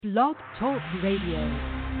Blog Talk Radio.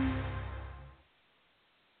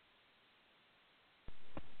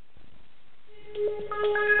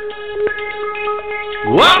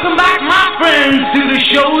 Welcome back, my friends, to the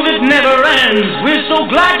show that never ends. We're so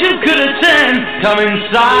glad you could attend. Come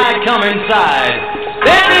inside, come inside.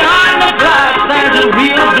 There behind the glass stands a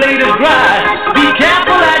real blade of grass. Be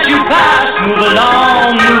careful as you pass. Move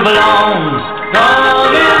along, move along.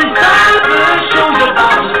 Come inside, the show's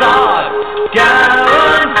about to start. Guaranteed to blow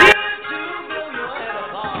your head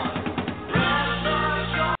apart.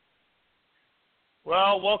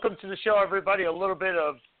 Well, welcome to the show, everybody. A little bit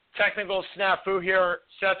of technical snafu here.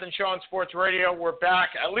 Seth and Sean Sports Radio. We're back.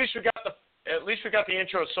 At least we got the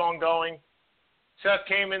intro song going. Seth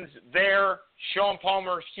Kamen's there. Sean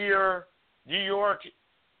Palmer's here. New York.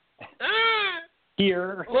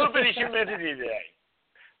 Here. A little bit of humidity today.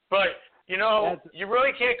 But, you know, you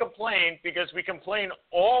really can't complain because we complain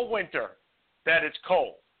all winter that it's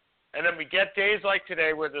cold. And then we get days like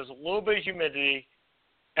today where there's a little bit of humidity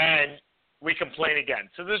and we complain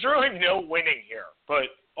again. So there's really no winning here. But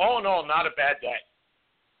all in all, not a bad day.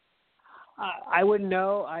 I wouldn't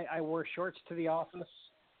know. I wore shorts to the office.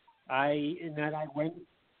 I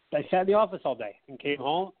sat in the office all day and came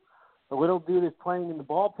home. The little dude is playing in the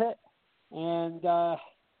ball pit, and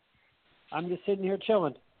I'm just sitting here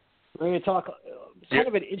chilling. We're going to talk kind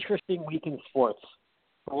of an interesting week in sports.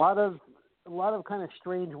 A lot of kind of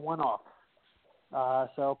strange one-offs.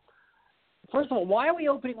 So, first of all, why are we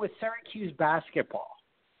opening with Syracuse basketball?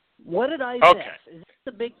 What did I miss? Is this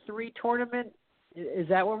the Big Three tournament? Is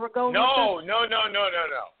that where we're going? No.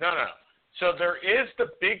 So there is the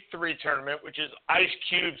Big Three tournament, which is Ice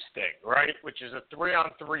Cube's thing, right? Which is a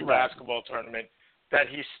 3-on-3 basketball tournament that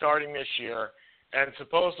he's starting this year. And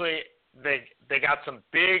supposedly they got some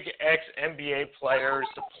big ex-NBA players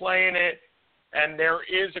to play in it. And there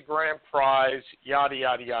is a grand prize, yada,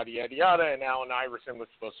 yada, yada, yada, yada. And Allen Iverson was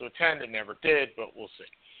supposed to attend and never did, but we'll see.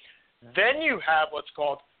 Then you have what's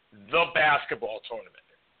called the basketball tournament.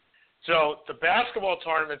 So the basketball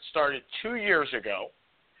tournament started 2 years ago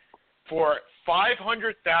for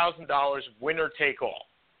 $500,000 winner take all.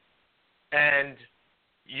 And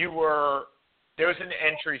there was an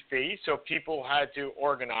entry fee, so people had to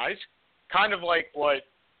organize, kind of like what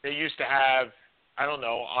they used to have, I don't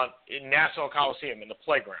know, in Nassau Coliseum in the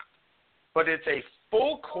playground. But it's a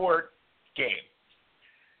full court game.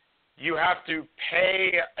 You have to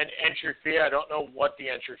pay an entry fee. I don't know what the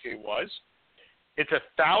entry fee was. It's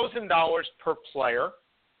 $1,000 per player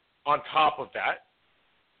on top of that.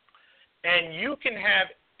 And you can have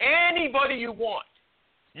anybody you want.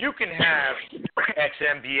 You can have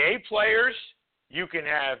ex-NBA players. You can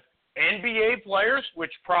have NBA players,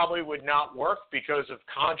 which probably would not work because of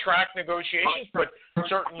contract negotiations, but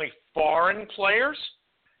certainly foreign players.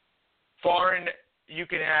 You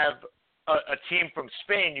can have a team from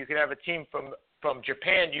Spain. You could have a team from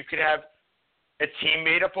Japan. You could have a team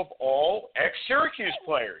made up of all ex-Syracuse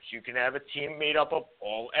players. You can have a team made up of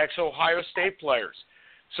all ex-Ohio State players.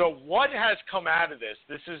 So what has come out of this?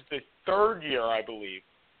 This is the third year, I believe,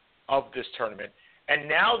 of this tournament. And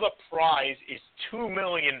now the prize is $2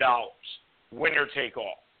 million, winner take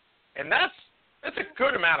all. And that's a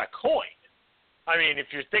good amount of coin. I mean,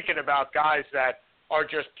 if you're thinking about guys that are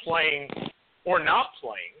just playing or not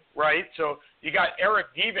playing, right? So you got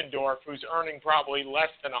Eric Devendorf, who's earning probably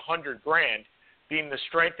less than $100,000, being the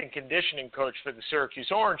strength and conditioning coach for the Syracuse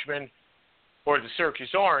Orangemen, or the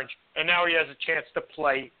Syracuse Orange, and now he has a chance to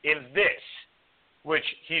play in this, which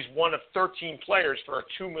he's one of 13 players for a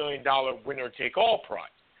 $2 million winner-take-all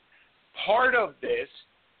prize. Part of this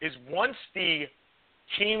is once the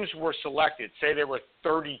teams were selected, say there were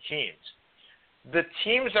 30 teams, the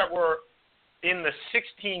teams that were in the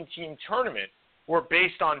 16-team tournament were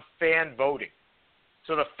based on fan voting.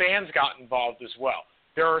 So the fans got involved as well.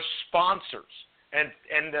 There are sponsors.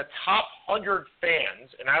 And the top 100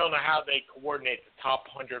 fans, and I don't know how they coordinate the top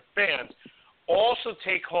 100 fans, also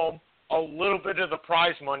take home a little bit of the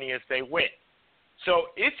prize money if they win.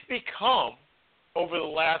 So it's become, over the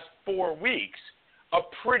last 4 weeks, a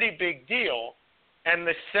pretty big deal. And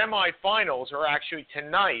the semifinals are actually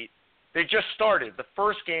tonight. They just started. The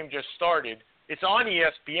first game just started. It's on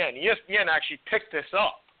ESPN. ESPN actually picked this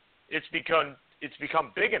up. It's become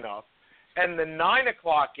big enough. And the 9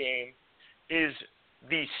 o'clock game is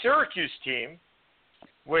the Syracuse team,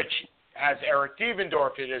 which has Eric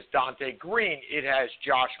Devendorf, it has Dante Green, it has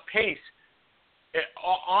Josh Pace,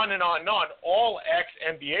 on and on and on. All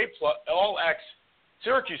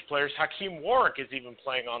ex-Syracuse players. Hakeem Warwick is even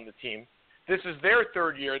playing on the team. This is their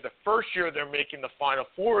third year. The first year they're making the Final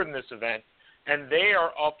Four in this event, and they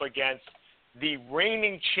are up against the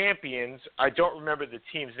reigning champions, I don't remember the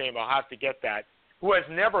team's name, I'll have to get that, who has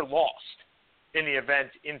never lost in the event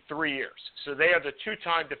in 3 years. So they are the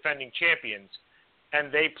two-time defending champions,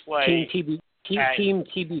 and they play Team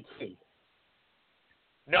TBT.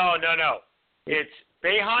 No. It's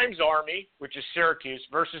Boeheim's Army, which is Syracuse,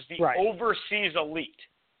 versus the Overseas Elite.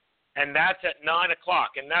 And that's at 9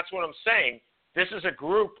 o'clock. And that's what I'm saying. This is a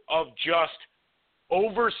group of just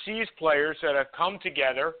overseas players that have come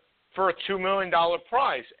together for a $2 million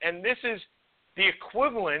prize. And this is the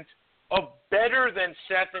equivalent of better than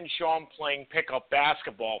Seth and Sean playing pickup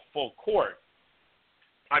basketball full court.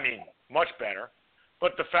 I mean, much better.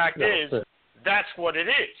 But the fact is, that's what it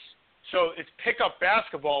is. So it's pickup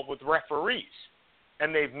basketball with referees.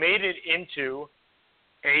 And they've made it into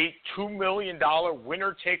a $2 million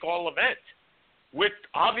winner-take-all event with,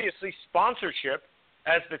 obviously, sponsorship.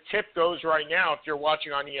 As the tip goes right now, if you're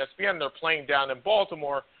watching on ESPN, they're playing down in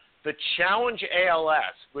Baltimore, the Challenge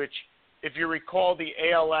ALS, which, if you recall the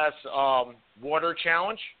ALS water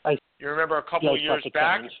challenge, you remember a couple of years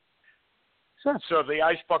back? Sure. So the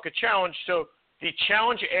Ice Bucket Challenge. So the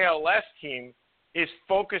Challenge ALS team is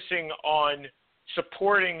focusing on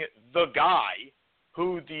supporting the guy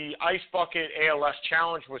who the Ice Bucket ALS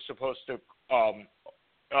Challenge was supposed to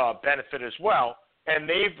benefit as well. And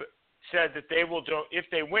they've said that they will if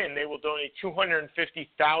they win, they will donate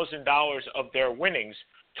 $250,000 of their winnings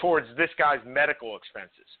towards this guy's medical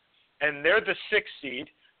expenses. And they're the 6th seed.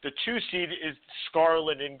 The 2 seed is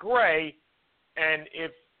Scarlet and Gray. And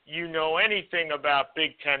if you know anything about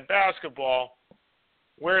Big Ten basketball,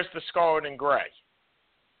 where's the Scarlet and Gray?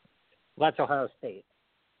 Well, that's Ohio State.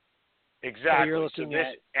 Exactly. So you're looking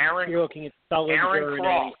at Sullinger and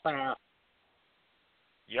Aaron Kraft.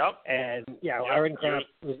 Yep. And Aaron Kraft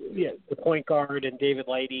was the point guard, and David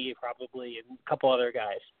Lighty probably, and a couple other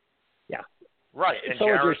guys. Yeah. Right. And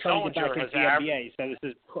Sullinger's trying to get back Sullinger into the NBA,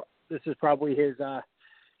 so this is probably his.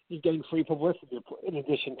 He's getting free publicity in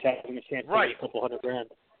addition to having a chance to get a couple $100,000.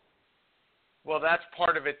 Well, that's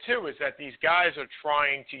part of it too. Is that these guys are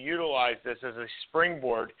trying to utilize this as a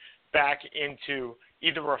springboard back into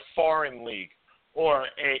either a foreign league or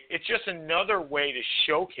it's just another way to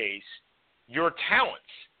showcase your talents.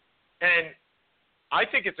 And I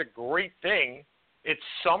think it's a great thing. It's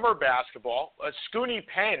summer basketball. Scooney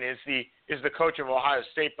Penn is the coach of Ohio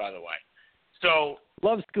State, by the way. So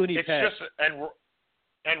love Scooney Penn.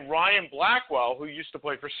 And Ryan Blackwell, who used to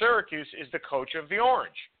play for Syracuse, is the coach of the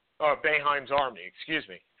Boeheim's Army, excuse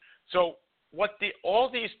me. So what all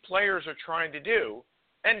these players are trying to do,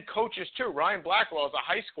 and coaches too. Ryan Blackwell is a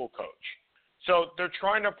high school coach. So they're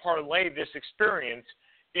trying to parlay this experience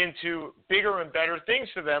into bigger and better things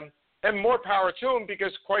for them, and more power to them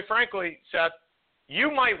because, quite frankly, Seth,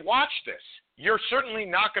 you might watch this. You're certainly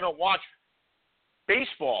not going to watch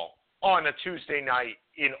baseball on a Tuesday night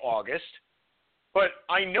in August, but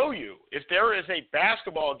I know you. If there is a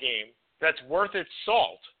basketball game that's worth its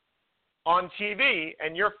salt on TV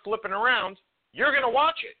and you're flipping around, you're going to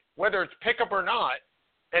watch it, whether it's pickup or not.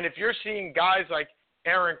 And if you're seeing guys like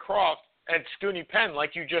Aaron Croft and Scooney Penn,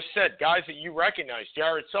 like you just said, guys that you recognize,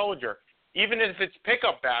 Jared Sullinger, even if it's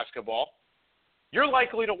pickup basketball, you're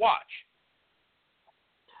likely to watch.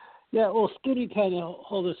 Yeah, well, Scooney Penn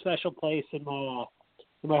holds a special place in my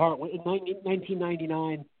heart. In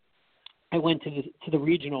 1999, I went to the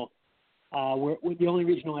regional, where the only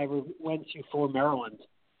regional I ever went to for Maryland,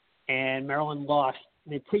 and Maryland lost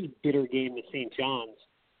in a pretty bitter game to St. John's,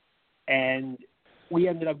 and we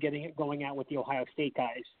ended up going out with the Ohio State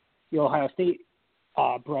guys, the Ohio State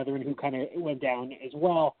brethren who kind of went down as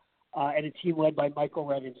well, and a team led by Michael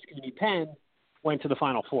Redd and Scooney Penn went to the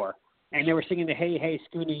Final Four. And they were singing the "Hey, hey,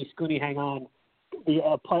 Scooney, hang on,"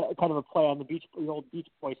 kind of a play on the old Beach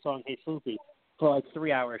Boys song "Hey, Sloopy" for like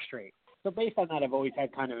 3 hours straight. So based on that, I've always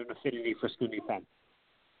had kind of an affinity for Scooney Penn.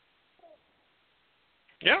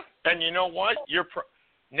 Yeah, and you know what?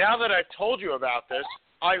 Now that I've told you about this,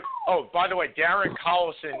 by the way, Darren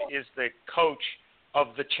Collison is the coach of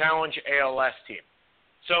the Challenge ALS team.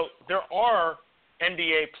 So there are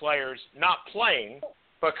NBA players not playing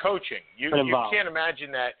but coaching. You can't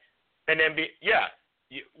imagine that an NBA.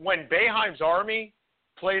 When Boeheim's Army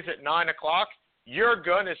plays at 9 o'clock, you're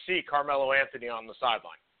going to see Carmelo Anthony on the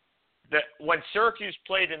sideline. When Syracuse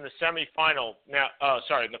played in the semifinal,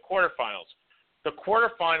 in the quarterfinals, the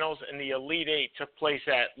quarterfinals and the Elite Eight took place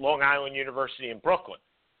at Long Island University in Brooklyn,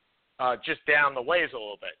 just down the ways a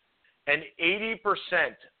little bit. And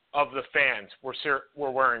 80% of the fans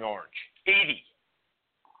were wearing orange. 80.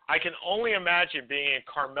 I can only imagine being in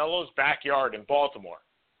Carmelo's backyard in Baltimore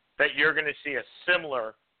that you're going to see a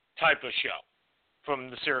similar type of show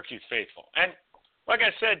from the Syracuse faithful. And like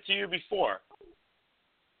I said to you before,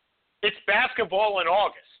 it's basketball in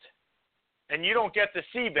August. And you don't get to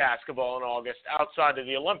see basketball in August outside of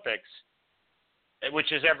the Olympics,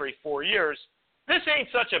 which is every 4 years. This ain't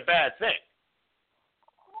such a bad thing.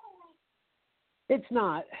 It's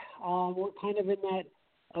not. We're kind of in that,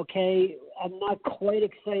 okay, I'm not quite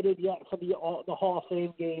excited yet for the Hall of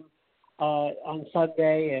Fame game on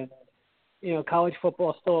Sunday. And, you know, college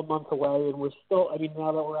football is still a month away. And we're still, I mean,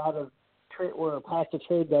 now that we're past the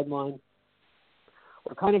trade deadline,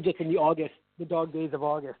 we're kind of just in the dog days of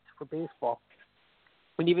August for baseball.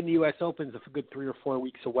 And even the U.S. Open's a good 3 or 4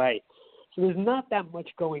 weeks away. So there's not that much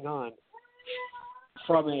going on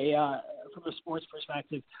from a sports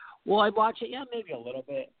perspective. Will I watch it? Yeah, maybe a little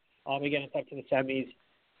bit. Again, it's up to the semis.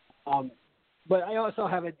 But I also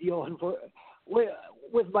have a deal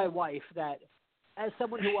with my wife that as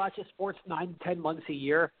someone who watches sports 9 to 10 months a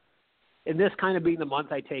year, and this kind of being the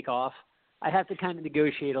month I take off, I have to kind of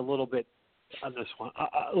negotiate a little bit on this one,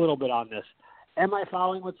 a little bit on this. Am I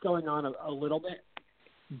following what's going on a little bit?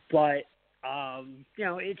 But, you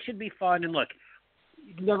know, it should be fun. And look,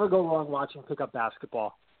 you can never go wrong watching pickup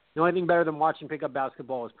basketball. The only thing better than watching pickup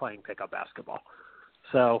basketball is playing pickup basketball.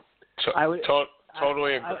 So I would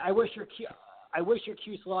totally agree. I wish your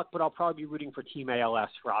Cuse luck, but I'll probably be rooting for Team ALS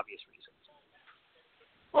for obvious reasons.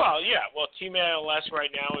 Well, yeah. Well, Team ALS right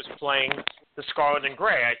now is playing the Scarlet and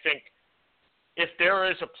Gray. I think if there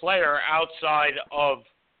is a player outside of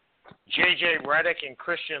J.J. Redick and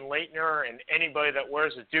Christian Laettner and anybody that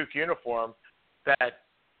wears a Duke uniform that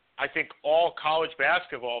I think all college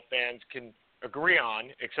basketball fans can agree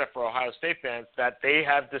on, except for Ohio State fans, that they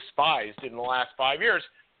have despised in the last 5 years,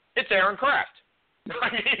 it's Aaron Kraft. I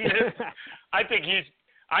mean, I think he,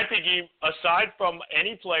 aside from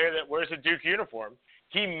any player that wears a Duke uniform,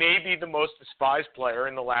 he may be the most despised player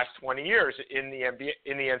in the last 20 years in the NBA,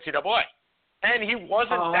 in the NCAA. And he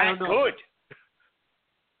wasn't that good.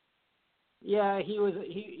 Yeah, he was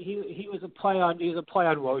a play on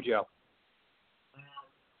Wojo.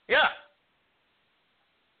 Yeah.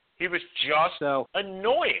 He was just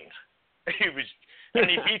annoying. And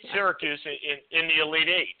he beat Syracuse in the Elite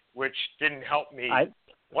Eight, which didn't help me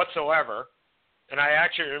whatsoever. And I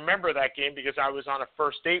actually remember that game because I was on a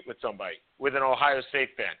first date with somebody, with an Ohio State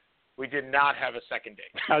fan. We did not have a second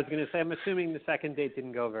date. I was going to say, I'm assuming the second date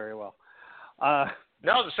didn't go very well.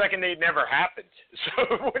 No, the second date never happened, so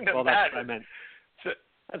it wouldn't have mattered. That's what I meant.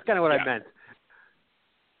 That's kind of what I meant.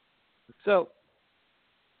 So,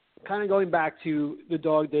 kind of going back to the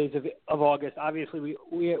dog days of August, obviously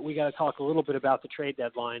we got to talk a little bit about the trade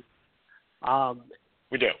deadline.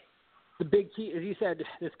 We do. The big key, as you said,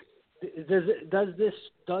 does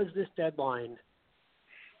this deadline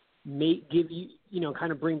give you,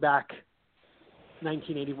 kind of bring back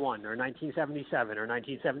 1981 or 1977 or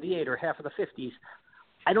 1978 or half of the 50s?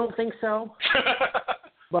 I don't think so,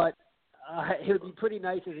 but it would be pretty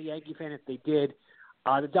nice as a Yankee fan if they did.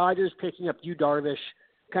 The Dodgers picking up Yu Darvish,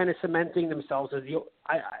 kind of cementing themselves as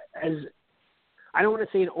I don't want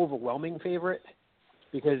to say an overwhelming favorite,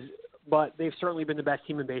 but they've certainly been the best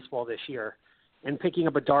team in baseball this year. And picking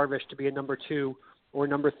up a Darvish to be a number 2 or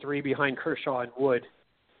number 3 behind Kershaw and Wood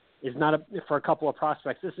is not for a couple of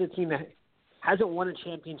prospects. This is a team that hasn't won a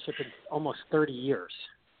championship in almost 30 years.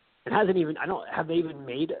 It hasn't even. I don't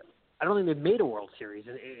think they've made a World Series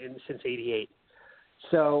since '88.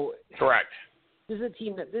 So correct. This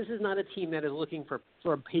is not a team that is looking for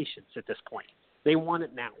patience at this point. They want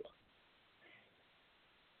it now.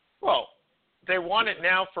 Well, they want it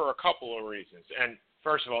now for a couple of reasons. And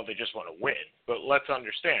first of all, they just want to win. But let's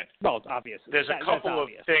understand. Well, it's obvious. There's a couple of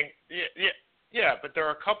things. Yeah, but there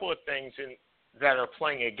are a couple of things that are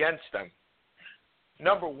playing against them.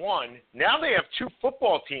 Number one, now they have 2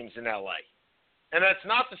 football teams in L.A. And that's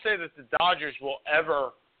not to say that the Dodgers will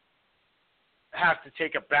ever have to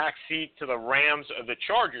take a back seat to the Rams or the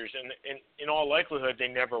Chargers, and in all likelihood, they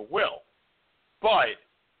never will. But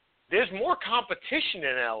there's more competition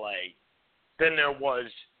in L.A. than there was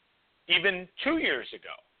even 2 years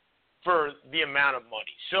ago for the amount of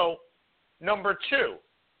money. So, number 2,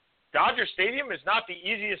 Dodger Stadium is not the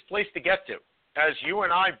easiest place to get to, as you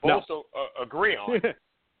and I both agree on.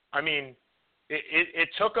 I mean, it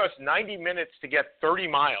took us 90 minutes to get 30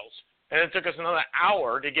 miles, and it took us another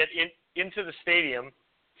hour to get into the stadium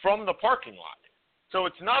from the parking lot. So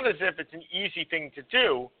it's not as if it's an easy thing to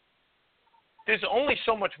do. There's only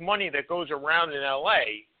so much money that goes around in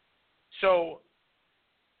L.A., so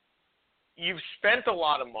you've spent a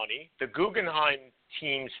lot of money. The Guggenheim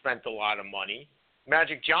team spent a lot of money.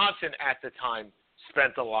 Magic Johnson at the time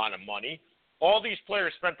spent a lot of money. All these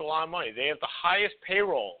players spent a lot of money. They have the highest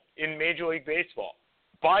payroll in Major League Baseball.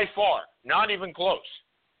 by far, not even close.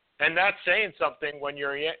 And that's saying something when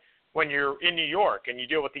you're in New York and you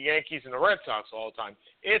deal with the Yankees and the Red Sox all the time.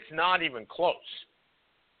 It's not even close.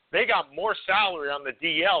 They got more salary on the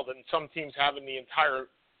DL than some teams have in the entire.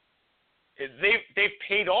 They've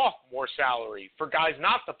paid off more salary for guys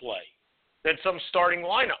not to play than some starting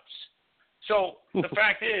lineups. So the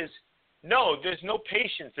fact is, no, there's no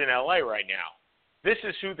patience in LA right now. This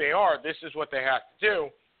is who they are. This is what they have to do.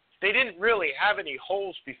 They didn't really have any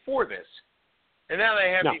holes before this, and now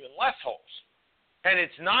they have even less holes. And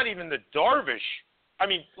it's not even the Darvish. I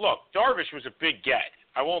mean, look, Darvish was a big get.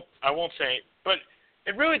 I won't say it, but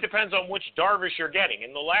it really depends on which Darvish you're getting.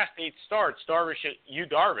 In the last 8 starts, Darvish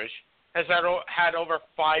has had over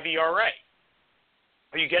 5 ERA.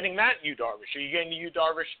 Are you getting that Yu Darvish? Are you getting the Yu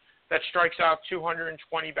Darvish that strikes out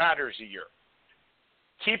 220 batters a year?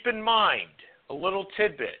 Keep in mind, a little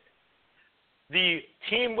tidbit, the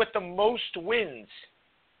team with the most wins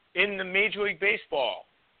in the Major League Baseball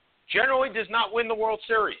generally does not win the World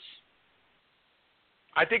Series.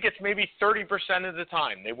 I think it's maybe 30% of the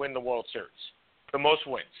time they win the World Series, the most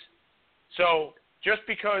wins. So just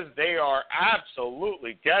because they are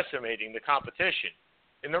absolutely decimating the competition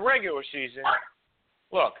in the regular season,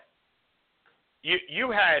 look,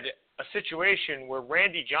 you had a situation where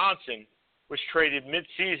Randy Johnson was traded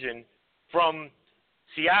mid-season from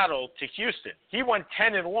Seattle to Houston. He went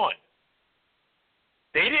 10-1.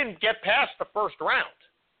 They didn't get past the first round,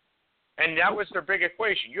 and that was their big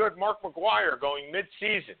equation. You had Mark McGwire going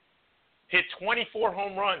mid-season, hit 24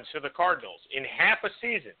 home runs for the Cardinals in half a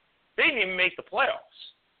season. They didn't even make the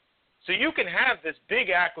playoffs. So you can have this big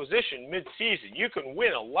acquisition mid-season. You can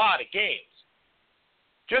win a lot of games.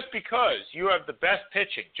 Just because you have the best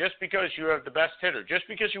pitching, just because you have the best hitter, just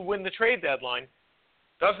because you win the trade deadline,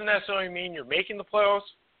 doesn't necessarily mean you're making the playoffs.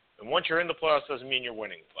 And once you're in the playoffs, doesn't mean you're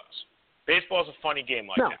winning the playoffs. Baseball is a funny game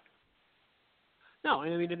like that. No,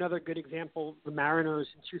 I mean, another good example, the Mariners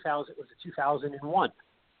in 2001,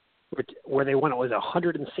 where they won, it was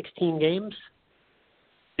 116 games.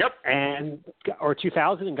 Yep. Or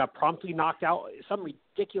 2000, and got promptly knocked out, some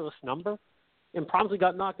ridiculous number, and promptly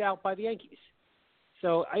got knocked out by the Yankees.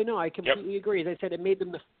 So I completely agree. As I said, it made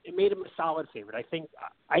them a solid favorite. I think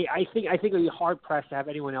it would be hard pressed to have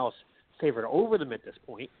anyone else favored over them at this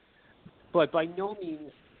point. But by no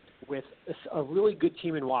means with a really good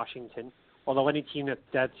team in Washington. Although any team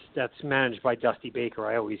that's managed by Dusty Baker,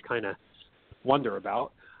 I always kind of wonder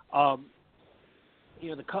about.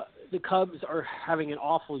 The Cubs are having an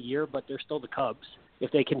awful year, but they're still the Cubs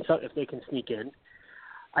if they can sneak in.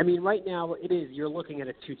 I mean, right now you're looking at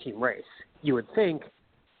a 2-team race. You would think,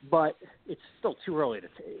 but it's still too early to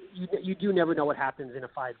say. You do never know what happens in a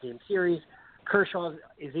 5-game series. Kershaw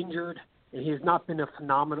is injured, and he has not been a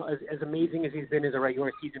phenomenal, as amazing as he's been as a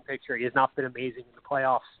regular season pitcher. He has not been amazing in the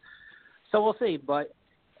playoffs. So we'll see. But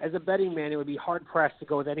as a betting man, it would be hard pressed to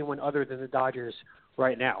go with anyone other than the Dodgers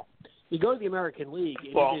right now. You go to the American League,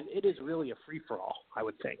 it is really a free for all, I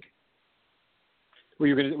would think. Were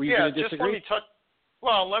you going to disagree?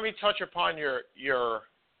 Let me touch upon your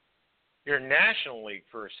National League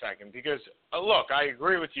for a second, because look, I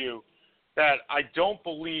agree with you that I don't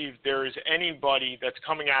believe there is anybody that's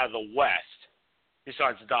coming out of the West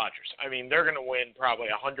besides the Dodgers. I mean, they're going to win probably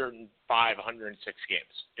 105, 106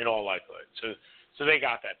 games in all likelihood. So they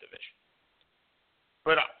got that division.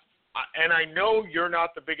 But and I know you're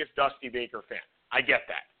not the biggest Dusty Baker fan. I get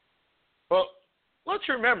that. But let's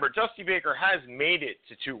remember, Dusty Baker has made it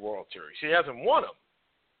to 2 World Series. He hasn't won them,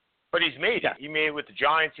 but he's made it. He made it with the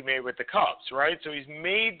Giants. He made it with the Cubs, right? So he's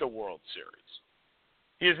made the World Series.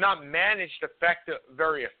 He has not managed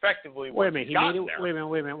very effectively. Wait a minute. Wait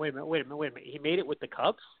a minute. He made it with the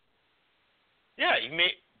Cubs? Yeah,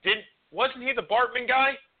 wasn't he the Bartman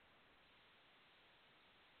guy?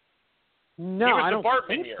 No, I don't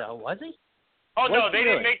think so. Was he? Oh, no, they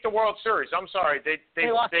didn't make the World Series. I'm sorry. They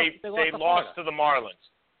lost to the Marlins.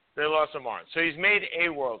 They lost to the Marlins. So he's made a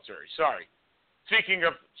World Series. Sorry. Speaking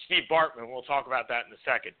of Steve Bartman, we'll talk about that in a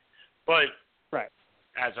second. But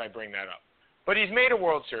as I bring that up. But he's made a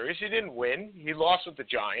World Series. He didn't win. He lost with the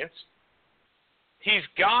Giants. He's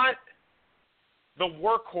got the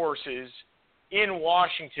workhorses in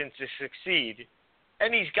Washington to succeed,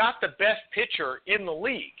 and he's got the best pitcher in the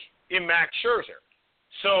league in Max Scherzer.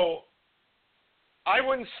 So I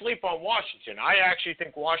wouldn't sleep on Washington. I actually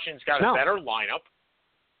think Washington's got a better lineup.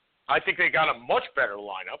 I think they got a much better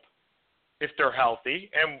lineup if they're healthy,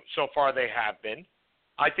 and so far they have been.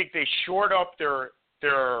 I think they shored up their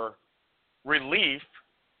relief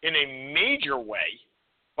in a major way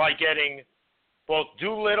by getting both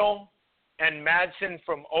Doolittle and Madsen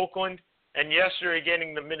from Oakland. and yesterday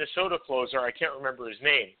getting the Minnesota closer, I can't remember his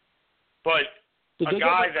name, but Did a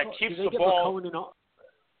guy that keeps the ball.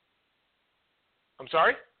 I'm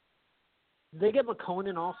sorry? Did they get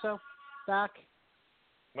McConan also back?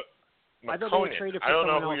 McConan. I thought they traded for I don't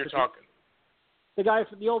know someone who else. you're talking. The guy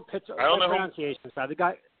from the old Pittsburgh. I don't know pronunciation side. The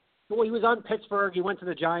guy. Well, he was on Pittsburgh. He went to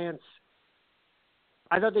the Giants.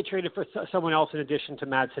 I thought they traded for someone else in addition to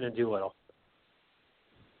Madsen and Doolittle.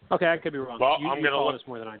 Okay, I could be wrong. Well, you follow this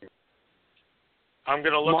more than I do. I'm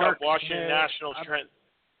going to look Mark, up Washington Nationals trend.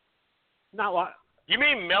 Not what? You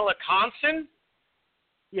mean Melikonson?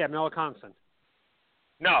 Yeah, Melikonson.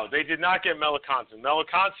 No, they did not get Melikonson.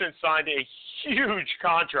 Melikonson signed a huge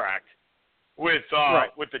contract with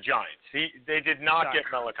the Giants. They did not get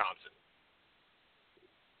Melikonson.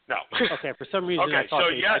 No. Okay, for some reason I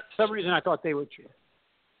thought they would.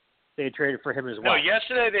 They had traded for him as well. No,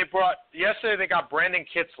 yesterday they got Brandon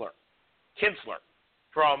Kinsler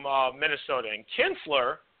from Minnesota, and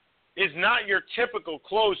Kinsler is not your typical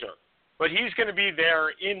closer, but he's going to be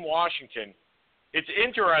there in Washington. It's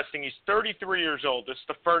interesting. He's 33 years old. This is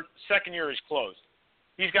the second year he's closed.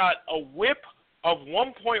 He's got a WHIP of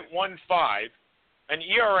 1.15, an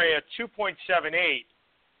ERA of 2.78.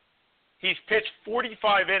 He's pitched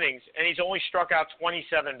 45 innings, and he's only struck out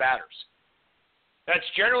 27 batters. That's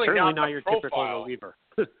generally certainly not your profile. Typical reliever.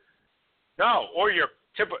 No, or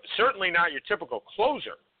certainly not your typical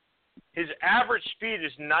closer. His average speed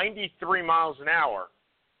is 93 miles an hour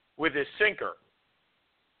with his sinker.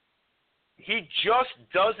 He just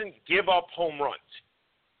doesn't give up home runs.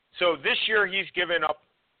 So this year he's given up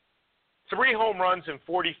 3 home runs in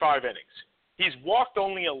 45 innings. He's walked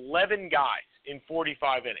only 11 guys in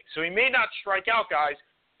 45 innings. So he may not strike out guys,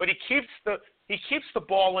 but he keeps the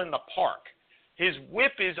ball in the park. His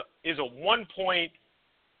WHIP is a 1.15,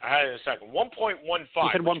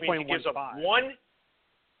 which means he gives up 1.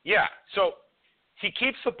 Yeah, so he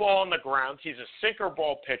keeps the ball on the ground. He's a sinker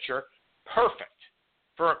ball pitcher, perfect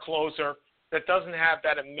for a closer that doesn't have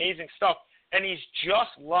that amazing stuff. And he's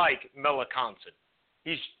just like Melikonson.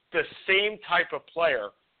 He's the same type of player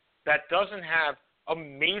that doesn't have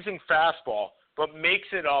amazing fastball, but makes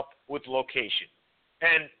it up with location.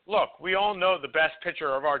 And look, we all know the best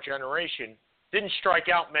pitcher of our generation didn't strike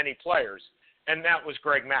out many players, and that was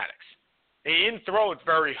Greg Maddux. He didn't throw it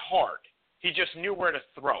very hard. He just knew where to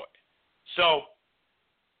throw it. So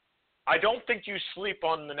I don't think you sleep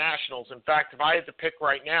on the Nationals. In fact, if I had to pick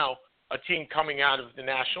right now a team coming out of the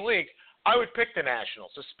National League, I would pick the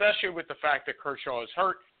Nationals, especially with the fact that Kershaw is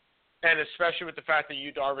hurt and especially with the fact that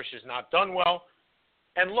Yu Darvish has not done well.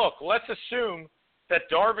 And look, let's assume that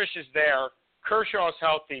Darvish is there, Kershaw is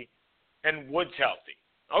healthy, and Wood's healthy.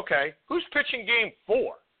 Okay, who's pitching game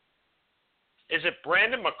 4? Is it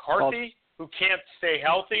Brandon McCarthy who can't stay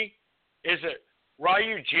healthy? Is it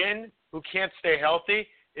Ryu Jin who can't stay healthy?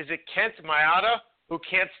 Is it Kent Maeda who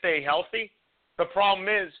can't stay healthy? The problem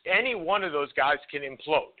is any one of those guys can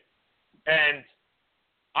implode. And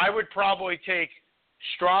I would probably take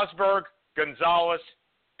Strasburg, Gonzalez,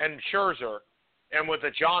 and Scherzer, and with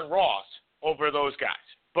a John Ross over those guys.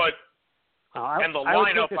 But and the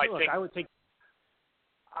lineup,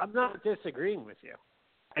 I'm not disagreeing with you.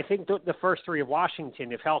 I think the first 3 of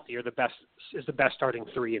Washington, if healthy, is the best starting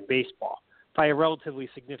 3 in baseball by a relatively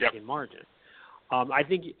significant margin. I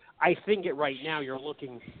think it right now you're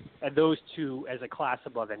looking at those 2 as a class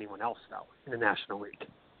above anyone else, though, in the National League.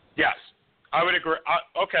 Yes, I would agree.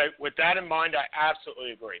 Okay, with that in mind, I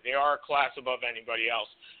absolutely agree. They are a class above anybody else.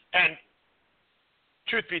 And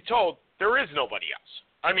truth be told, there is nobody else.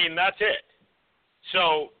 I mean, that's it.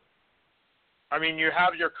 So, I mean, you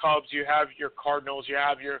have your Cubs, you have your Cardinals, you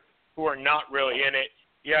have your who are not really in it.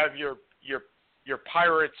 You have your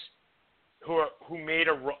Pirates who made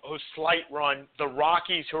a slight run, the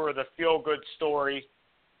Rockies who are the feel-good story,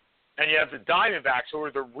 and you have the Diamondbacks who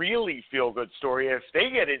are the really feel-good story. If they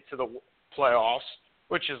get into the playoffs,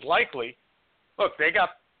 which is likely, look, they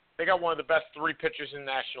got one of the best 3 pitchers in the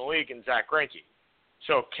National League in Zach Greinke.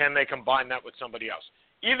 So can they combine that with somebody else?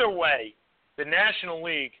 Either way, the National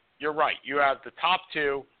League, you're right. You have the top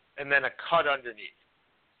 2 and then a cut underneath.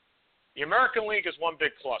 The American League is one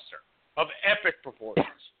big cluster of epic proportions.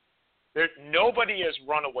 Nobody has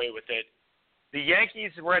run away with it. The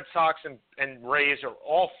Yankees, Red Sox, and Rays are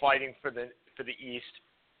all fighting for the East.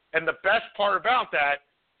 And the best part about that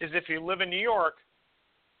is if you live in New York,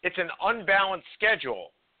 it's an unbalanced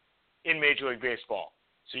schedule in Major League Baseball.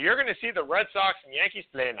 So you're going to see the Red Sox and Yankees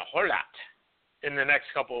playing a whole lot in the next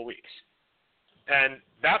couple of weeks. And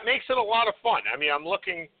that makes it a lot of fun. I mean, I'm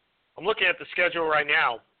looking at the schedule right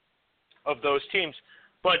now of those teams.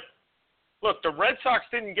 But, look, the Red Sox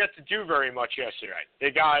didn't get to do very much yesterday. They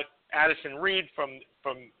got Addison Reed from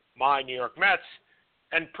my New York Mets,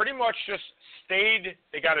 and pretty much just stayed.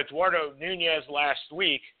 They got Eduardo Nunez last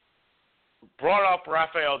week, brought up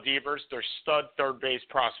Rafael Devers, their stud third base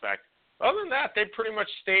prospect. Other than that, they pretty much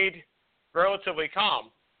stayed relatively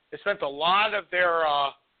calm. They spent a lot of their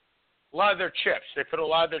chips. They put a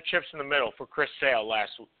lot of their chips in the middle for Chris Sale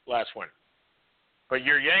last winter. But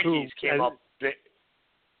your Yankees came up big.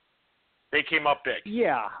 They came up big.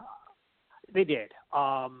 Yeah, they did.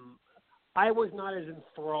 I was not as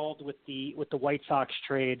enthralled with the White Sox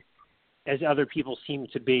trade as other people seem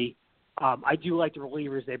to be. I do like the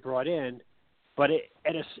relievers they brought in, but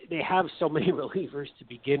they have so many relievers to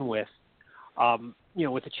begin with.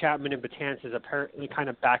 With the Chapman and Betances apparently kind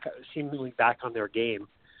of seemingly back on their game.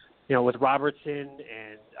 With Robertson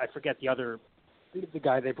and I forget the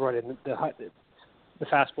guy they brought in, the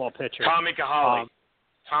fastball pitcher. Tommy Kahale.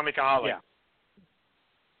 Yeah.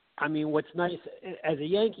 I mean, what's nice, as a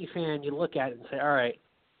Yankee fan, you look at it and say, all right,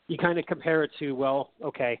 you kind of compare it to, well,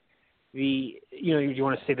 okay, you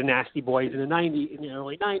want to say the Nasty Boys in the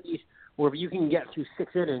early 90s, where if you can get through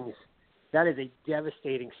 6 innings, that is a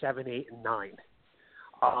devastating 7, 8, and 9.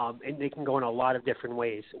 And they can go in a lot of different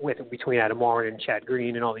ways between Adam Warren and Chad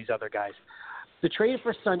Green and all these other guys. The trade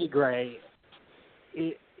for Sonny Gray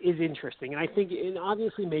is interesting, and I think it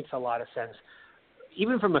obviously makes a lot of sense,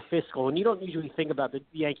 even from a fiscal. And you don't usually think about the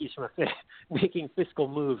Yankees from making fiscal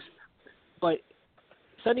moves, but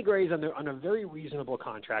Sonny Gray is on a very reasonable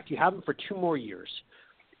contract. You have him for 2 more years.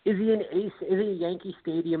 Is he an ace? Is he a Yankee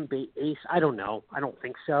Stadium ace? I don't know. I don't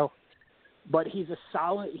think so. But he's a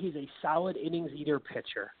solid innings eater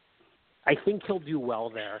pitcher. I think he'll do well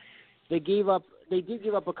there. They did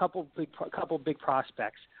give up a couple big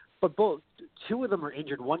prospects, but 2 of them are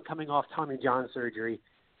injured. One coming off Tommy John surgery.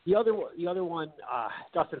 The other one,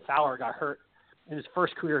 Dustin Fowler, got hurt in his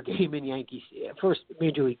first career game in Yankees, first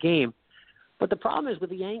major league game. But the problem is with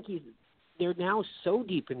the Yankees, they're now so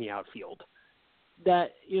deep in the outfield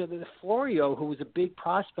that the Florio, who was a big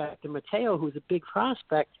prospect, and Mateo, who was a big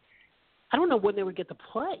prospect, I don't know when they would get to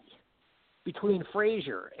play between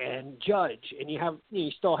Frazier and Judge, and you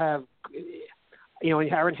still have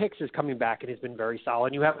and Aaron Hicks is coming back and has been very solid.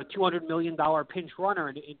 And you have a $200 million pinch runner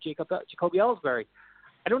in Jacoby Ellsbury.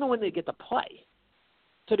 I don't know when they get to play.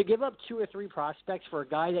 So to give up 2 or 3 prospects for a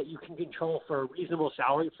guy that you can control for a reasonable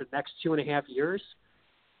salary for the next 2.5 years,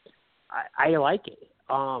 I like it.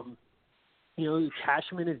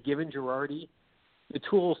 Cashman has given Girardi the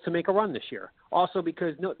tools to make a run this year. Also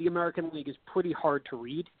because the American League is pretty hard to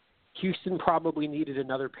read. Houston probably needed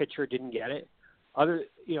another pitcher, didn't get it. Other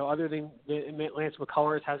than Lance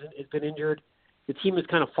McCullers has been injured, the team has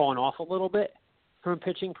kind of fallen off a little bit from a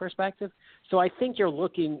pitching perspective. So I think you're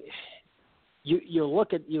looking. You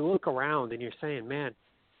look around and you're saying, man,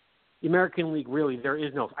 the American League really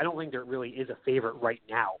I don't think there really is a favorite right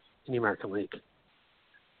now in the American League.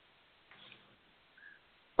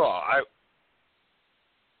 Well,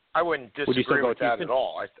 I wouldn't disagree with that at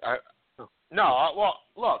all. No. Well,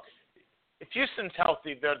 look, if Houston's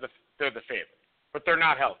healthy, they're the favorite, but they're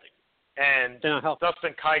not healthy. And they're not healthy.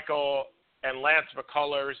 Dustin Keuchel and Lance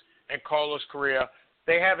McCullers and Carlos Correa,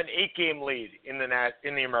 they have an 8-game lead in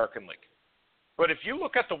the American League. But if you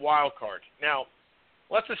look at the wild card, now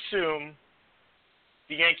let's assume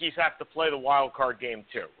the Yankees have to play the wild card game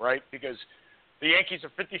too, right? Because the Yankees are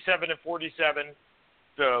 57-47.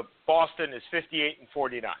 The Boston is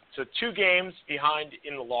 58-49. So 2 games behind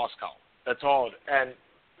in the loss column. That's all, and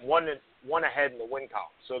one ahead in the win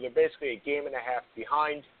column. So they're basically a game and a half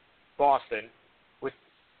behind Boston, with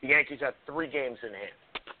the Yankees at 3 games in hand.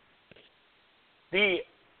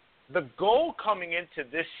 The goal coming into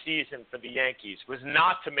this season for the Yankees was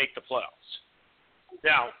not to make the playoffs.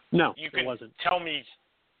 Now, no, it wasn't.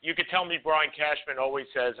 You could tell me Brian Cashman always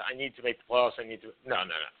says, I need to make the playoffs. No.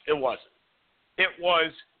 It wasn't. It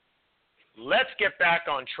was, let's get back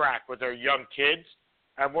on track with our young kids,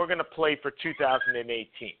 and we're going to play for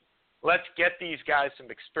 2018. Let's get these guys some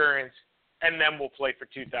experience, and then we'll play for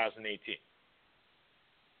 2018.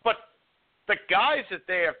 But the guys that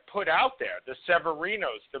they have put out there, the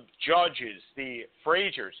Severinos, the Judges, the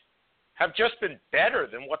Fraziers, have just been better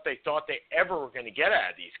than what they thought they ever were going to get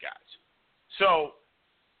out of these guys. So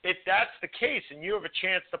if that's the case and you have a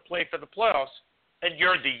chance to play for the playoffs and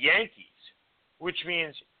you're the Yankees, which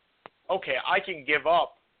means, okay, I can give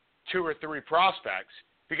up 2 or 3 prospects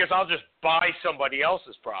because I'll just buy somebody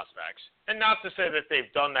else's prospects. And not to say that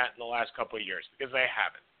they've done that in the last couple of years, because they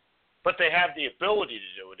haven't. But they have the ability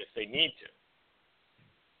to do it if they need to.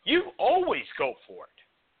 You always go for it.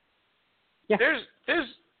 Yeah.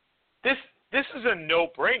 This is a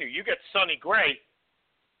no-brainer. You get Sonny Gray.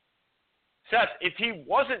 Seth, if he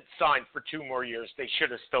wasn't signed for 2 more years, they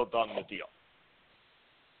should have still done the deal.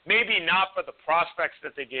 Maybe not for the prospects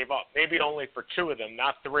that they gave up. Maybe only for 2 of them,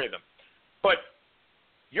 not 3 of them. But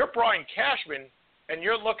you're Brian Cashman, and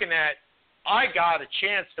you're looking at, I got a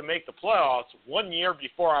chance to make the playoffs 1 year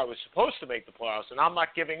before I was supposed to make the playoffs, and I'm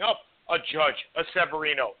not giving up a Judge, a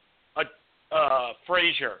Severino, a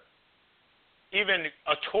Frazier, even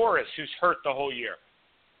a Torres who's hurt the whole year.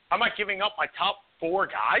 I'm not giving up my top 4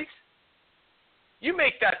 guys? You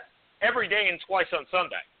make that every day and twice on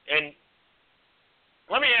Sunday. And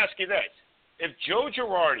let me ask you this. If Joe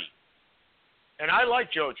Girardi, and I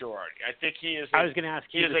like Joe Girardi, I think he is I was going to ask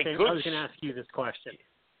you this question.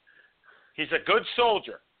 He's a good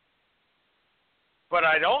soldier. But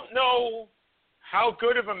I don't know how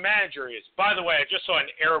good of a manager he is. By the way, I just saw an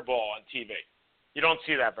air ball on TV. You don't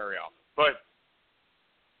see that very often. But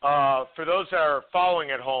for those that are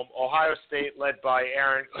following at home, Ohio State, led by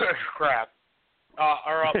Aaron Kraft,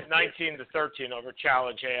 are up 19-13 over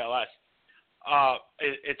Challenge ALS.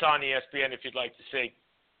 It's on ESPN if you'd like to see.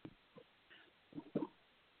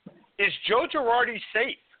 Is Joe Girardi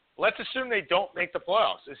safe? Let's assume they don't make the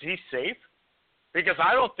playoffs. Is he safe? Because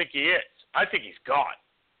I don't think he is. I think he's gone.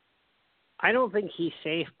 I don't think he's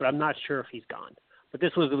safe, but I'm not sure if he's gone. But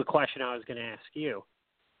this was the question I was going to ask you.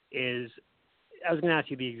 I was going to ask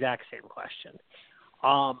you the exact same question.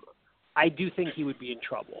 I do think he would be in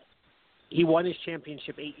trouble. He won his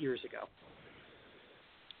championship 8 years ago,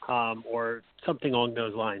 or something along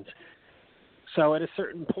those lines. So at a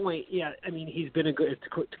certain point, yeah, I mean, he's been to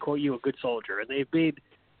quote you, a good soldier, and they've made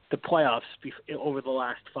the playoffs over the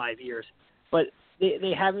last 5 years. But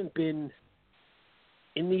they haven't been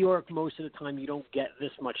in New York. Most of the time, you don't get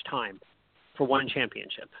this much time for one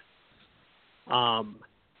championship.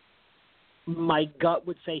 My gut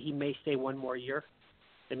would say he may stay 1 more year.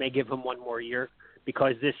 They may give him 1 more year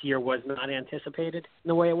because this year was not anticipated in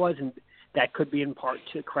the way it was, and that could be in part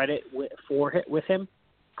to credit with him.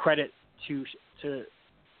 Credit to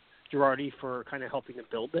Girardi for kind of helping to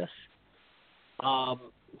build this.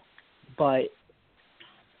 But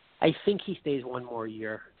I think he stays 1 more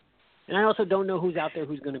year. And I also don't know who's out there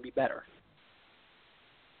who's going to be better.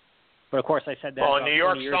 But of course, I said that in New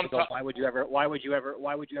York, 20 years ago. Why would you ever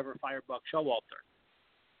fire Buck Showalter?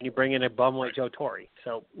 And you bring in a bum like Joe Torre.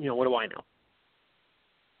 So what do I know?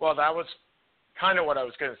 Well, that was kind of what I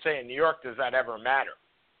was going to say. In New York, does that ever matter?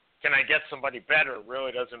 Can I get somebody better? It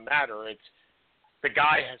really doesn't matter. It's the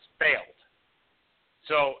guy has failed.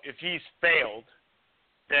 So if he's failed,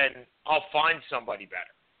 then I'll find somebody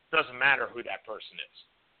better. Doesn't matter who that person is.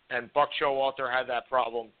 And Buck Showalter had that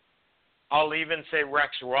problem. I'll even say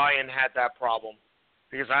Rex Ryan had that problem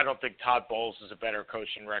because I don't think Todd Bowles is a better coach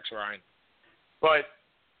than Rex Ryan.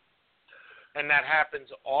 And that happens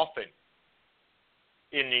often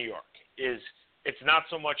in New York. It's not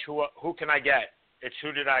so much who can I get, it's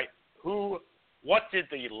what did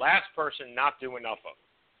the last person not do enough of?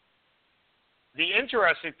 The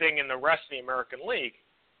interesting thing in the rest of the American League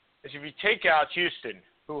is if you take out Houston,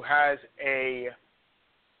 who has a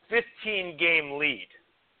 15-game lead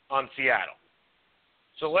on Seattle.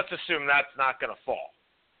 So let's assume that's not going to fall,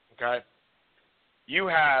 okay? You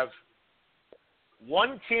have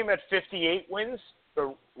one team at 58 wins,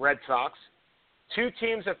 the Red Sox, 2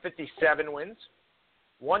 teams at 57 wins,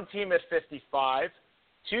 1 team at 55,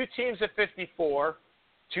 2 teams at 54,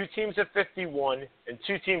 2 teams at 51, and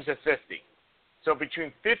 2 teams at 50. So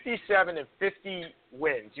between 57 and 50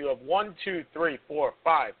 wins, you have 1, 2, 3, 4,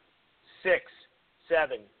 5, 6,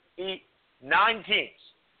 7, 8, 9 teams.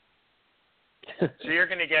 So you're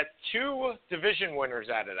going to get 2 division winners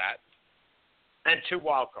out of that and 2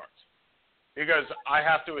 wild cards. Because I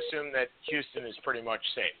have to assume that Houston is pretty much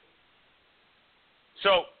safe.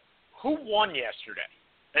 So who won yesterday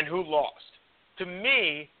and who lost? To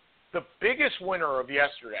me, the biggest winner of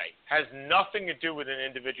yesterday has nothing to do with an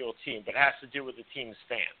individual team, but has to do with the team's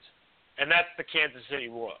fans. And that's the Kansas City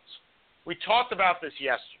Royals. We talked about this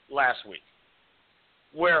last week,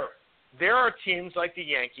 where there are teams like the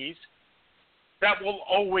Yankees that will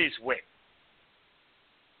always win.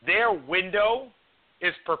 Their window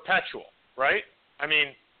is perpetual, right? I mean,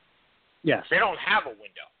 yes. They don't have a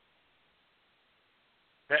window.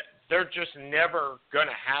 They're just never going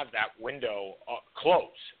to have that window close.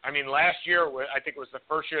 I mean, last year, I think it was the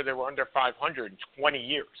first year they were under 500 in 20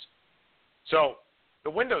 years. So the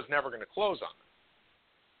window's never going to close on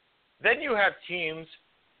them. Then you have teams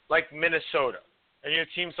like Minnesota, and you have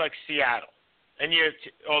teams like Seattle, and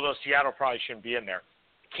although Seattle probably shouldn't be in there,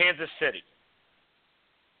 Kansas City.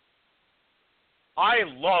 I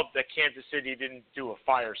love that Kansas City didn't do a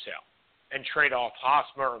fire sale. and trade off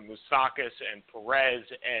Hosmer and Moustakis and Perez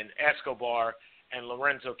and Escobar and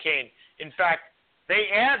Lorenzo Cain. In fact, they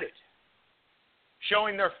added,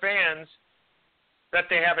 showing their fans that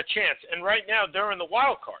they have a chance. And right now, they're in the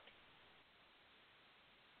wild card.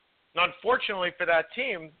 And unfortunately for that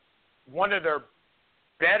team, one of their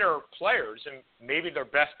better players, and maybe their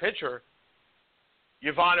best pitcher,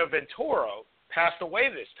 Yvonne Venturo, passed away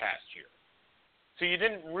this past year. So you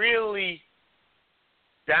didn't really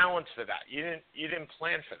balance for that. You didn't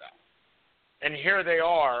plan for that. And here they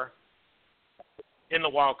are in the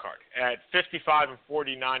wild card at 55 and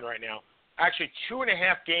 49 right now. Actually,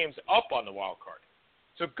 2.5 games up on the wild card.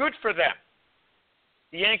 So good for them.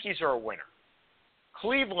 The Yankees are a winner.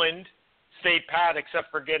 Cleveland stayed pat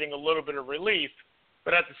except for getting a little bit of relief,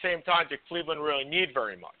 but at the same time, did Cleveland really need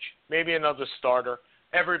very much? Maybe another starter.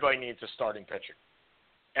 Everybody needs a starting pitcher.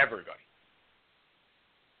 Everybody.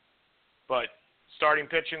 But starting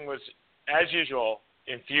pitching was, as usual,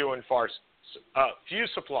 in few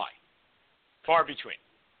supply, far between.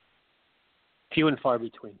 Few and far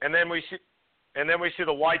between. And then we see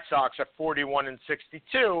the White Sox at 41 and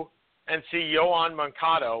 62, and see Yohan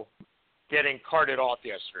Moncada getting carted off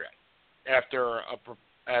yesterday after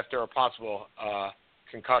a possible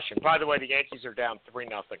concussion. By the way, the Yankees are down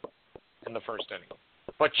 3-0 in the first inning.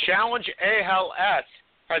 But Challenge ALS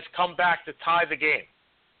has come back to tie the game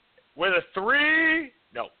with a 3.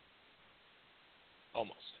 No,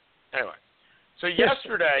 almost. Anyway, so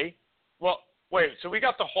yesterday, so we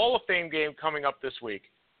got the Hall of Fame game coming up this week.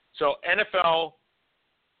 So NFL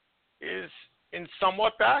is in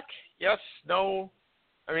somewhat back. Yes, no.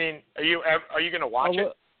 I mean, are you going to watch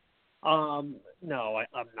it? No,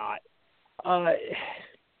 I'm not. I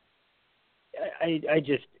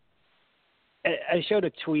showed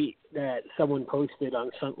a tweet that someone posted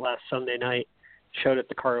on last Sunday night, showed it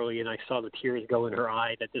to Carly, and I saw the tears go in her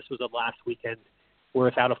eye that this was the last weekend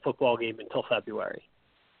without a football game until February.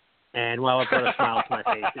 And while it brought a smile to my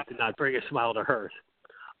face, it did not bring a smile to hers.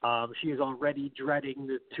 She is already dreading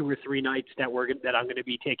the 2 or 3 nights that I'm going to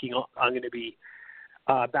be taking. I'm going to be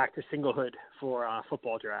back to singlehood for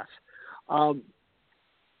football drafts.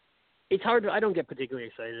 It's hard. I don't get particularly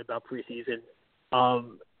excited about preseason.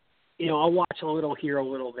 I'll watch a little here, a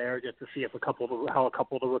little there, just to see how a couple of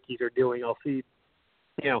the rookies are doing. I'll see.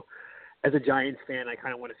 As a Giants fan, I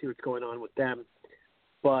kind of want to see what's going on with them.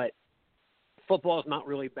 But football is not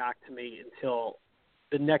really back to me until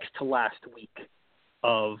the next to last week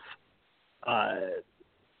of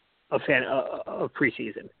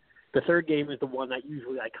preseason. The third game is the one that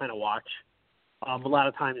usually I kind of watch. A lot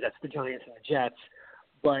of times that's the Giants and the Jets,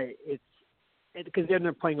 but it's because then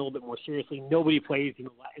they're playing a little bit more seriously. Nobody plays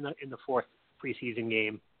in the fourth preseason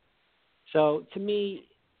game. So to me,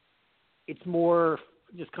 it's more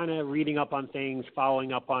just kind of reading up on things,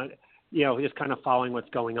 following up on, just kind of following what's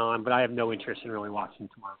going on. But I have no interest in really watching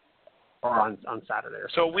tomorrow or on Saturday.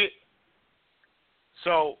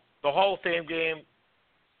 So the Hall of Fame game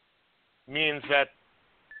means that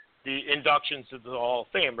the inductions to the Hall of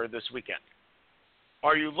Fame are this weekend.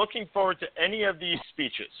 Are you looking forward to any of these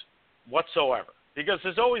speeches whatsoever? Because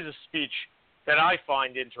there's always a speech that I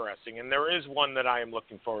find interesting, and there is one that I am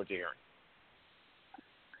looking forward to hearing.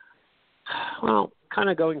 Well, kind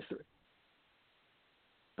of going through.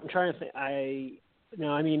 I'm trying to think. I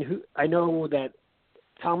know that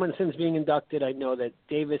Tomlinson's being inducted. I know that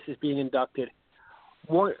Davis is being inducted.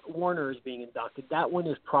 Warner is being inducted. That one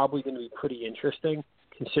is probably going to be pretty interesting,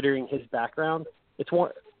 considering his background.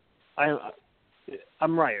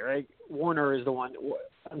 I'm right? Warner is the one.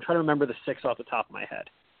 I'm trying to remember the 6 off the top of my head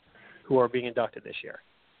who are being inducted this year.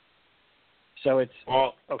 So it's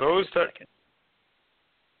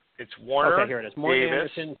it's Warner. Okay, here it is. Morgan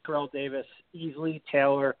Davis. Anderson, Terrell Davis, Easley,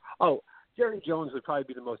 Taylor. Oh, Jerry Jones would probably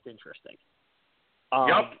be the most interesting.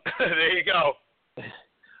 Yep, there you go.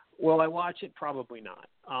 Will I watch it? Probably not.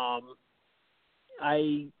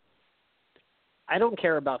 I don't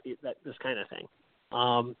care about this kind of thing.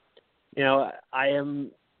 I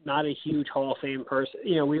am not a huge Hall of Fame person.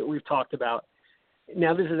 We've talked about.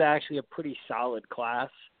 Now this is actually a pretty solid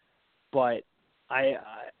class, but I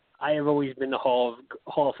have always been the Hall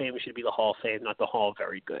of Fame should be the Hall of Fame, not the Hall of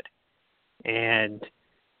Very Good. And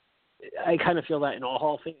I kind of feel that in all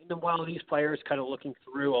Hall of Fame. And while these players kind of looking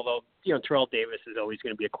through, although Terrell Davis is always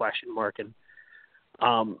going to be a question mark, and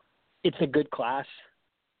it's a good class,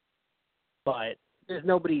 but there's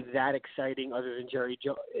nobody that exciting other than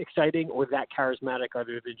exciting or that charismatic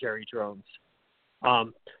other than Jerry Jones.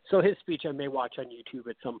 So his speech I may watch on YouTube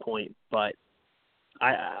at some point, but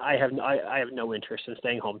I have no interest in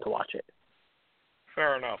staying home to watch it.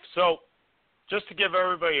 Fair enough. So just to give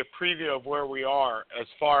everybody a preview of where we are as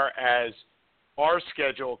far as our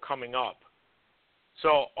schedule coming up.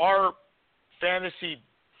 So our fantasy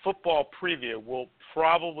football preview will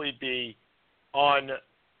probably be on,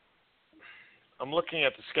 I'm looking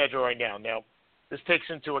at the schedule right now. Now, this takes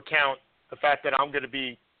into account the fact that I'm going to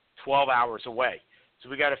be 12 hours away. So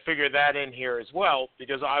we got to figure that in here as well,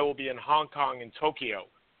 because I will be in Hong Kong and Tokyo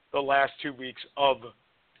the last 2 weeks of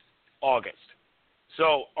August.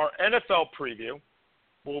 So our NFL preview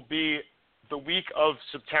will be the week of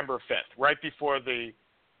September 5th, right before the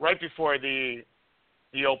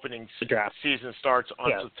opening season starts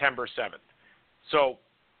on September 7th. So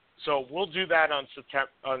we'll do that on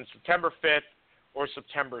September 5th or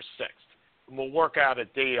September 6th. And we'll work out a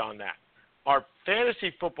date on that. Our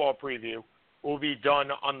fantasy football preview will be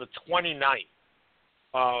done on the 29th.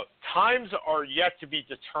 Times are yet to be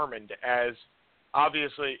determined, as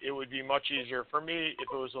obviously it would be much easier for me if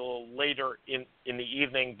it was a little later in the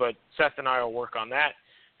evening, but Seth and I will work on that.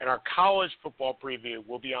 And our college football preview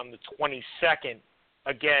will be on the 22nd,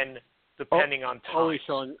 again, depending on time.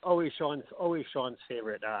 Always Sean's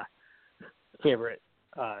favorite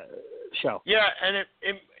show. Yeah, and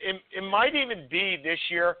it might even be this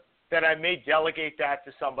year that I may delegate that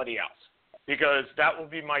to somebody else, because that will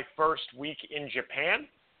be my first week in Japan,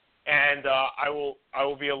 and I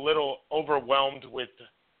will be a little overwhelmed with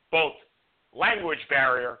both language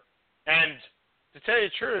barrier and, to tell you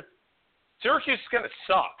the truth, Syracuse is going to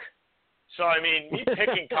suck. So I mean, me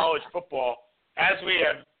picking college football, as we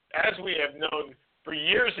have known for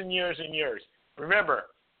years and years and years. Remember,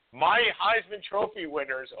 my Heisman Trophy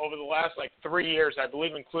winners over the last 3 years, I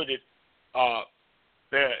believe, included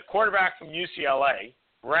the quarterback from UCLA,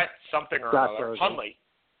 Brett Hundley,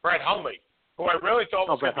 who I really thought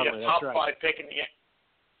was going to be a top 5 pick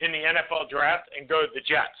in the NFL draft and go to the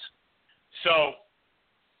Jets. So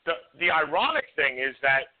the ironic thing is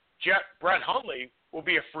that Brett Hundley will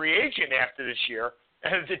be a free agent after this year,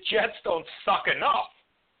 and if the Jets don't suck enough,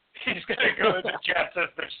 he's going to go to the Jets as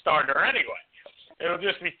their starter anyway. It'll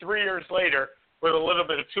just be 3 years later with a little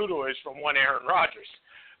bit of tutelage from one Aaron Rodgers.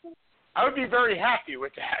 I would be very happy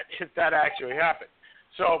with that if that actually happened.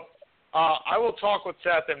 So I will talk with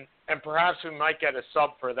Seth, and perhaps we might get a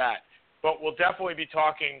sub for that. But we'll definitely be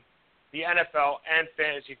talking the NFL and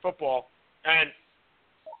fantasy football. And,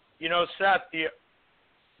 Seth,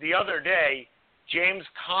 the other day, James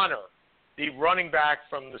Conner, the running back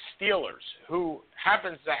from the Steelers, who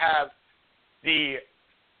happens to have the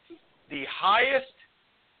highest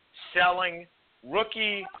selling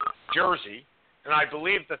rookie jersey, and I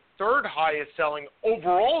believe the third highest selling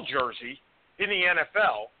overall jersey in the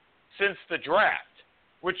NFL since the draft,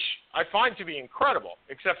 which I find to be incredible,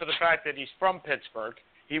 except for the fact that he's from Pittsburgh.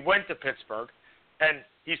 He went to Pittsburgh, and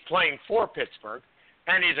he's playing for Pittsburgh,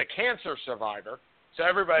 and he's a cancer survivor, so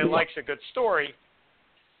everybody likes a good story.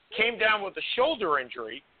 Came down with a shoulder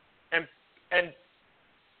injury, and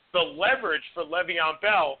the leverage for Le'Veon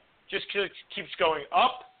Bell just keeps going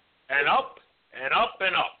up and up and up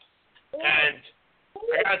and up. And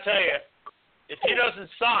I got to tell you, if he doesn't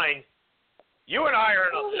sign, you and I are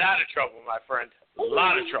in a lot of trouble, my friend. A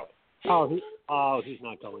lot of trouble. He's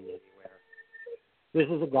not going anywhere. This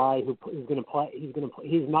is a guy who's going to play.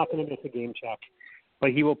 He's not going to miss a game check,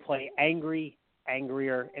 but he will play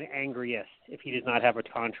angrier, and angriest if he does not have a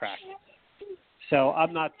contract. So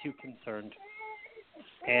I'm not too concerned.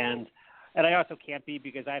 And I also can't be,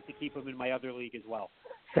 because I have to keep him in my other league as well.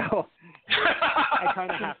 So I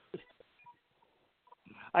kind of have to.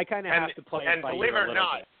 Have to play. And believe it or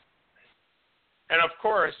not, and of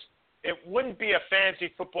course, it wouldn't be a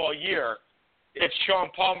fantasy football year if Sean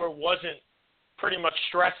Palmer wasn't pretty much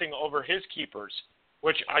stressing over his keepers,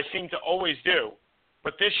 which I seem to always do.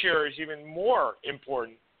 But this year is even more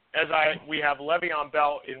important, as we have Le'Veon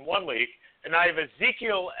Bell in one league, and I have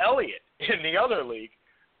Ezekiel Elliott in the other league,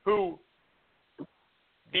 who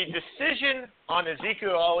the decision on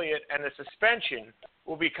Ezekiel Elliott and the suspension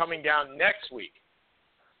will be coming down next week.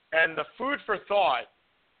 And the food for thought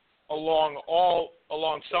along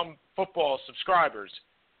some football subscribers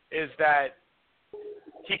is that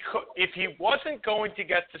if he wasn't going to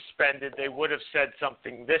get suspended, they would have said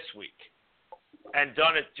something this week and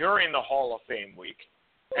done it during the Hall of Fame week.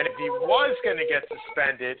 And if he was going to get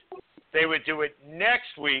suspended, they would do it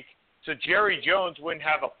next week, so Jerry Jones wouldn't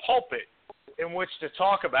have a pulpit in which to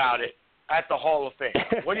talk about it at the Hall of Fame.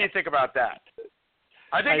 What do you think about that?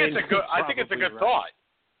 I think it's a good thought.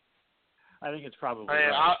 I think it's probably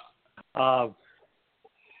right.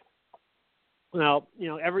 Well,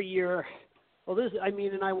 every year. Well,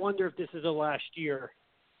 and I wonder if this is the last year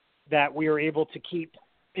that we are able to keep,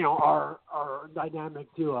 our dynamic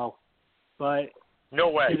duo But no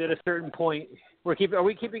way. is at a certain point, are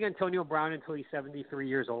we keeping Antonio Brown until he's 73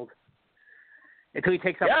 years old? Until he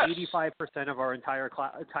takes up 85% of our entire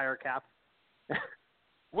cap?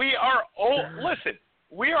 We are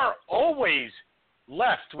always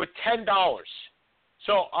left with $10.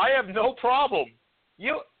 So I have no problem.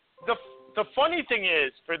 The funny thing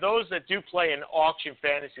is, for those that do play in auction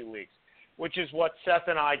fantasy leagues, which is what Seth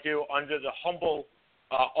and I do under the humble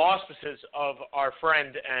auspices of our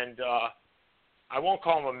friend, and I won't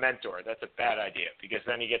call him a mentor. That's a bad idea because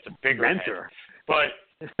then he gets a bigger mentor.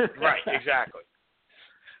 Head. But right, exactly.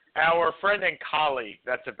 Our friend and colleague.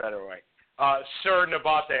 That's a better way. Sir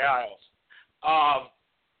Nabate Isles.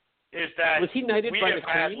 Is that was he knighted by the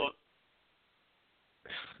Queen?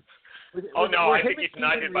 I think he's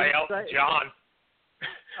knighted by Elton John.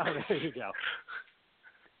 Oh, there you go.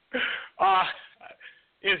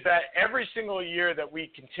 Is that every single year that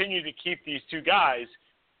we continue to keep these two guys,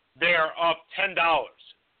 they are up $10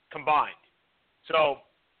 combined. So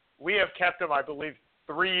we have kept them, I believe,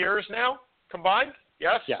 3 years now combined.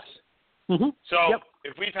 Yes. Yes. Mm-hmm. So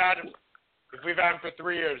if we've had them for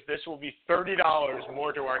 3 years, this will be $30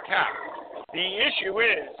 more to our cap. The issue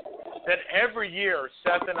is that every year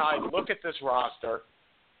Seth and I look at this roster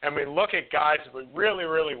and we look at guys that we really,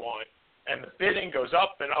 really want, and the bidding goes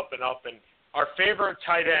up and up and up, and our favorite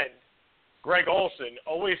tight end, Greg Olsen,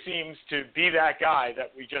 always seems to be that guy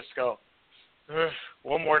that we just go,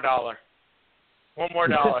 one more dollar, one more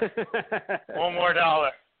dollar, one more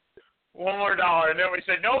dollar, one more dollar, and then we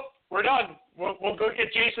say, nope, we're done. We'll go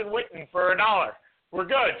get Jason Witten for $1. We're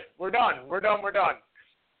good. We're done. We're done. We're done.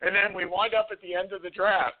 And then we wind up at the end of the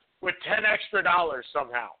draft with $10 extra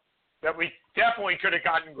somehow that we definitely could have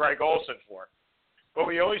gotten Greg Olsen for. But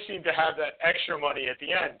we always seem to have that extra money at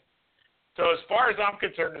the end. So as far as I'm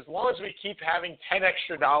concerned, as long as we keep having $10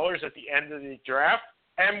 extra at the end of the draft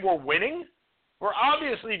and we're winning, we're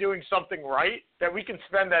obviously doing something right that we can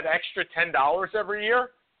spend that extra $10 every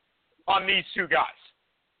year on these two guys.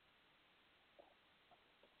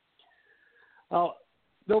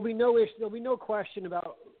 There'll be no issue. There'll be no question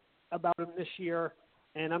about him this year.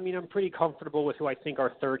 And I mean, I'm pretty comfortable with who I think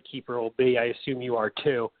our third keeper will be. I assume you are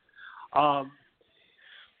too.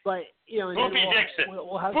 But you know, Booby Dixon.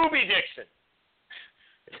 We'll have... Booby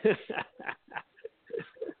Dixon.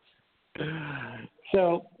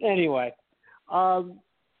 So anyway, so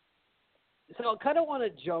I kind of want to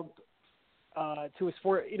jump to a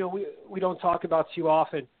sport. You know, we don't talk about too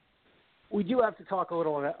often. We do have to talk a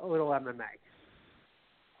little MMA.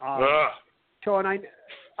 Sean,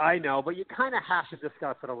 I know, but you kind of have to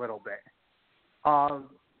discuss it a little bit.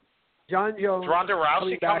 John Jones. Ronda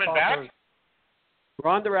Rousey coming back?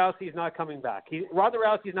 Ronda Rousey's not coming back. Ronda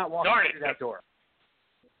Rousey's not walking through that door.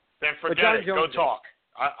 Then forget it. Go talk.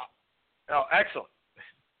 Excellent.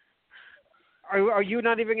 Are you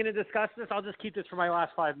not even going to discuss this? I'll just keep this for my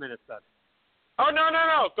last 5 minutes then. Oh, no.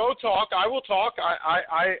 Go talk. I will talk.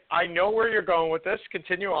 I know where you're going with this.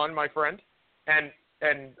 Continue on, my friend and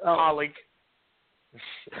colleague.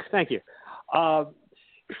 Thank you.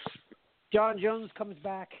 John Jones comes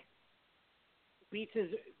back, beats.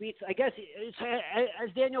 I guess it's, as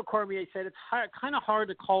Daniel Cormier said, it's kind of hard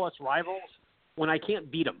to call us rivals when I can't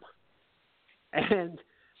beat them. And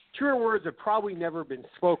truer words have probably never been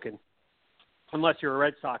spoken, unless you're a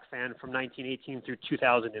Red Sox fan from 1918 through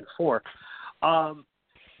 2004.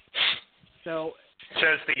 So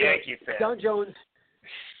says the Yankee fan. John Jones.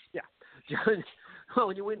 Yeah, John. Well,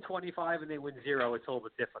 when you win 25 and they win 0, it's a little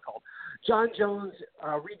bit difficult. John Jones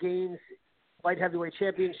regains light heavyweight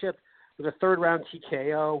championship with a third-round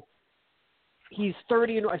TKO. He's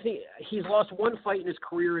 30, and I think he's lost one fight in his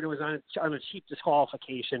career, and it was on a cheap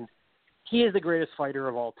disqualification. He is the greatest fighter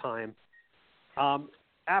of all time.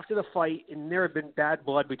 After the fight, and there had been bad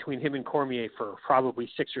blood between him and Cormier for probably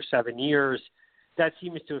 6 or 7 years, that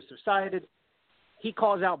seems to have subsided. He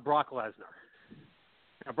calls out Brock Lesnar.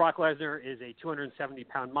 Now, Brock Lesnar is a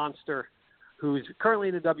 270-pound monster who's currently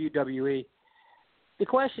in the WWE. The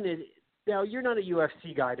question is, now, you're not a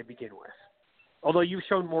UFC guy to begin with, although you've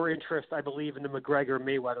shown more interest, I believe, in the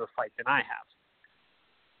McGregor-Mayweather fight than I have.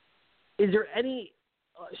 Is there any,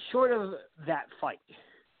 short of that fight,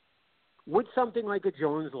 would something like a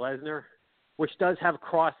Jones-Lesnar, which does have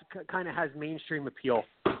kind of has mainstream appeal,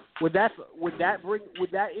 would that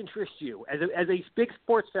interest you as a big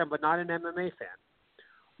sports fan but not an MMA fan?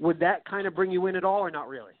 Would that kind of bring you in at all or not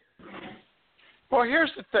really? Well, here's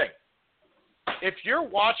the thing. If you're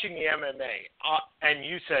watching the MMA and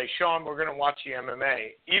you say, Sean, we're going to watch the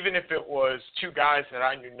MMA, even if it was two guys that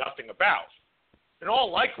I knew nothing about, in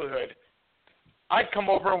all likelihood, I'd come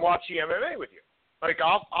over and watch the MMA with you. Like,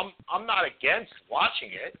 I'm not against watching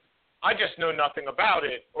it. I just know nothing about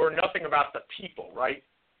it or nothing about the people, right?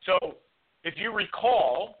 So if you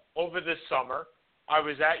recall, over this summer, I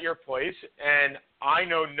was at your place, and I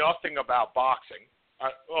know nothing about boxing.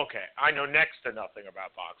 I know next to nothing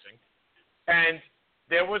about boxing. And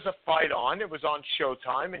there was a fight on. It was on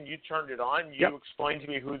Showtime, and you turned it on. And you explained to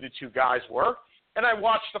me who the two guys were, and I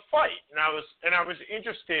watched the fight. And I was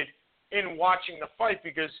interested in watching the fight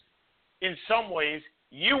because, in some ways,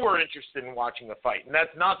 you were interested in watching the fight. And that's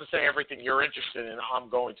not to say everything you're interested in I'm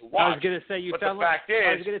going to watch. I was going to say, you sound like,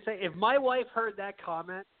 I was going to say, if my wife heard that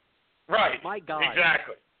comment, right, my God.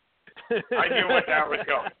 Exactly. I knew what that was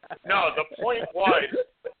going. No, the point was,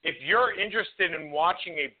 if you're interested in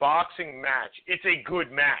watching a boxing match, it's a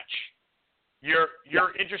good match. You're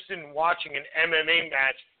interested in watching an MMA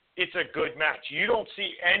match, it's a good match. You don't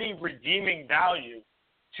see any redeeming value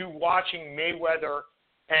to watching Mayweather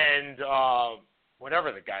and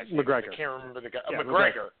whatever the guy's name is. McGregor. I can't remember the guy. Yeah,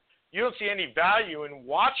 McGregor. You don't see any value in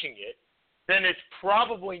watching it, then it's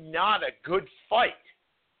probably not a good fight.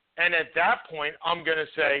 And at that point, I'm going to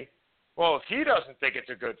say, well, if he doesn't think it's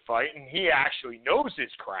a good fight and he actually knows his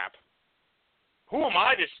crap, who am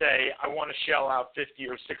I to say I want to shell out $50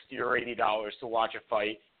 or $60 or $80 to watch a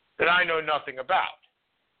fight that I know nothing about?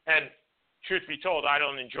 And truth be told, I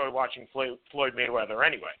don't enjoy watching Floyd Mayweather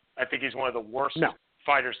anyway. I think he's one of the worst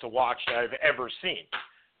fighters to watch that I've ever seen.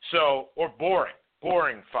 So, or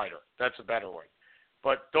boring fighter. That's a better word.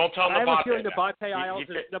 But don't tell Nabate. I have a feeling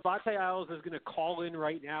Nabate Isles is going to call in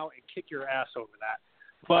right now and kick your ass over that.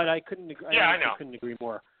 But I couldn't agree. I know. Couldn't agree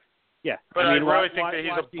more. Yeah, but I really think that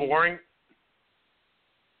he's a boring.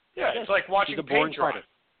 Yeah, it's like watching paint dry.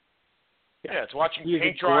 Yeah, it's watching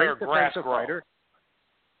paint dry or grass grow. Fighter.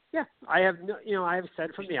 Yeah, I have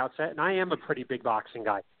said from the outset, and I am a pretty big boxing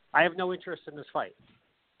guy. I have no interest in this fight.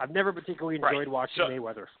 I've never particularly enjoyed watching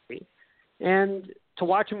Mayweather fight, and to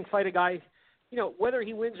watch him fight a guy, whether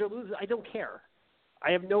he wins or loses, I don't care.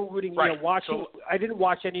 I have no rooting. Watching. I didn't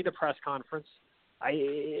watch any of the press conference.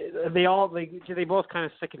 They both kind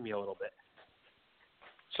of sicken me a little bit.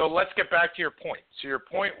 So let's get back to your point. So your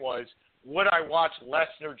point was, would I watch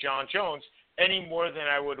Lesnar John Jones any more than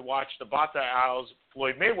I would watch the Bata Isles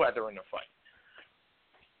Floyd Mayweather in a fight?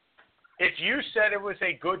 If you said it was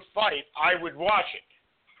a good fight, I would watch it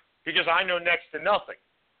because I know next to nothing.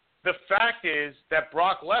 The fact is that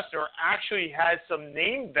Brock Lesnar actually has some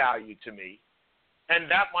name value to me, and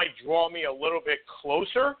that might draw me a little bit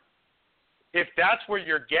closer. If that's where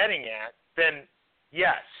you're getting at, then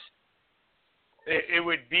yes, it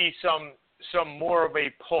would be some more of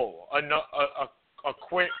a pull, a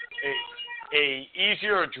quick, a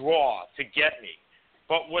easier draw to get me.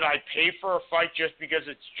 But would I pay for a fight just because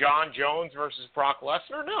it's John Jones versus Brock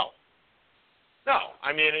Lesnar? No.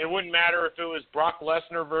 I mean, it wouldn't matter if it was Brock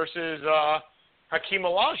Lesnar versus Hakeem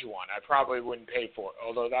Olajuwon. I probably wouldn't pay for it,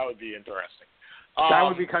 although that would be interesting. That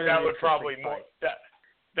would be kind of that would probably more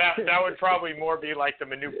that would probably more be like the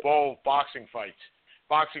Manute Bol boxing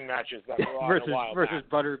matches that were on a while versus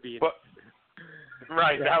back. Butterbean.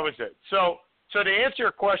 Right, that was it. So to answer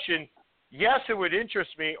your question, yes, it would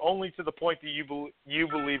interest me only to the point that you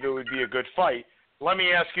believe it would be a good fight. Let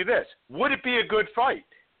me ask you this: would it be a good fight?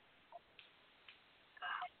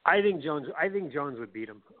 I think Jones would beat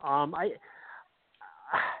him.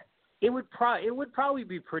 It would probably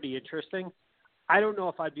be pretty interesting. I don't know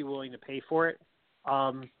if I'd be willing to pay for it.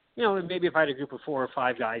 Maybe if I had a group of 4 or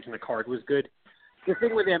 5 guys and the card was good. The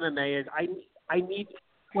thing with MMA is I need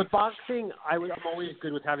with boxing. I'm always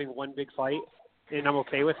good with having one big fight, and I'm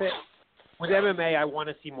okay with it. With MMA, I want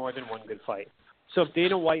to see more than one good fight. So if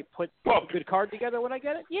Dana White put a good card together, would I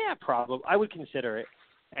get it? Yeah, probably. I would consider it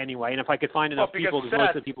anyway. And if I could find enough people, because most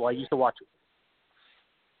of the people I used to watch.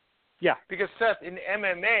 Yeah. Because, Seth, in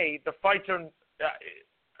MMA, the fights are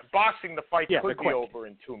boxing. The fight could be over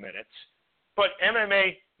in 2 minutes. But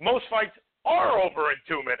MMA, most fights are over in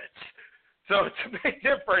 2 minutes. So it's a big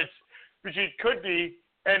difference between could be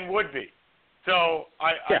and would be. So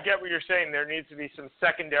I get what you're saying. There needs to be some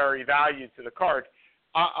secondary value to the card.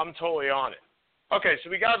 I'm totally on it. Okay, so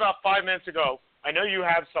we got about 5 minutes to go. I know you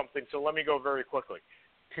have something, so let me go very quickly.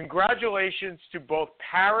 Congratulations to both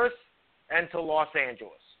Paris and to Los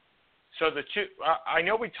Angeles. So I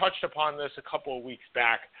know we touched upon this a couple of weeks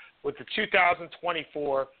back with the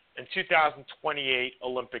 2024 and 2028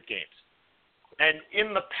 Olympic Games. And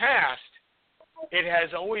in the past, it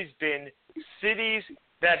has always been cities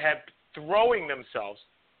that have throwing themselves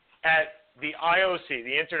at the IOC,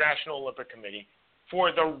 the International Olympic Committee,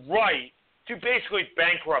 for the right to basically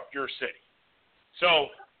bankrupt your city. So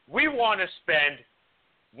we want to spend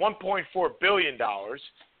 $1.4 billion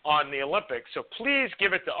on the Olympics, so please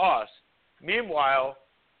give it to us. Meanwhile,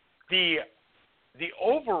 the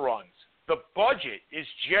overruns, the budget is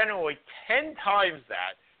generally 10 times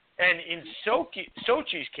that, and in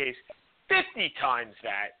Sochi's case, 50 times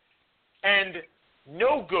that, and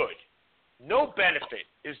no good, no benefit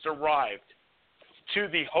is derived to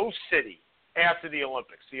the host city after the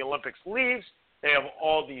Olympics. The Olympics leaves, they have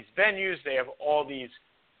all these venues, they have all these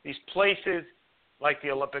places like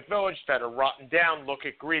the Olympic Village that are rotten down. Look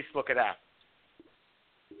at Greece, look at Athens.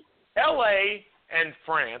 LA and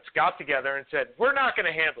France got together and said, we're not going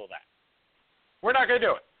to handle that. We're not going to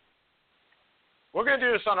do it. We're going to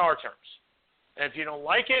do this on our terms. And if you don't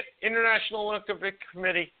like it, International Olympic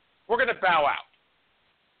Committee, we're going to bow out.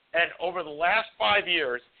 And over the last 5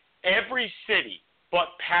 years, every city but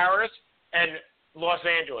Paris and Los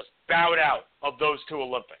Angeles bowed out of those two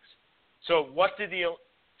Olympics. So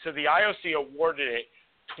the IOC awarded it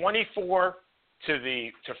 24 to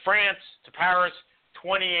France, to Paris,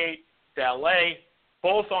 28 to LA,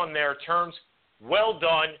 both on their terms. Well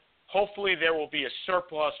done. Hopefully there will be a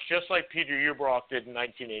surplus, just like Peter Ueberroth did in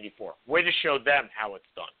 1984. Way to show them how it's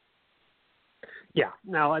done. Yeah.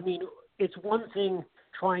 Now, I mean, it's one thing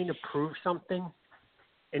trying to prove something,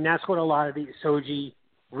 and that's what a lot of these Sochi,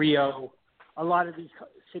 Rio, a lot of these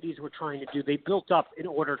cities were trying to do. They built up in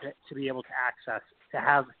order to be able to access,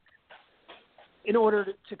 in order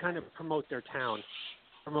to kind of promote their town,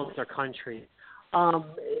 promote their country.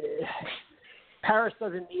 Paris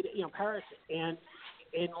doesn't need it. Paris and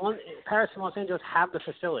Los Angeles have the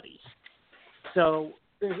facilities. So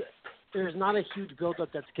there's not a huge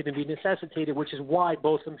buildup that's going to be necessitated, which is why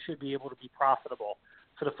both of them should be able to be profitable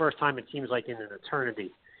for the first time, it seems like, in an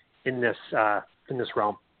eternity in this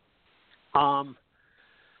realm.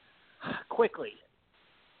 Quickly,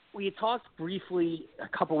 we had talked briefly a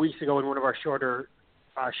couple weeks ago in one of our shorter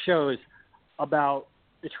shows about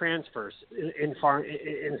the transfers in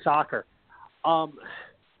soccer.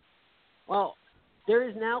 Well, there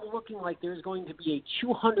is now looking like there's going to be a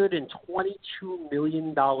 $222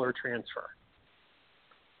 million transfer,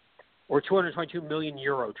 or 222 million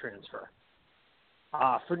euro transfer,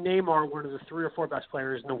 for Neymar, one of the 3 or 4 best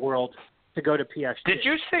players in the world, to go to PSG. Did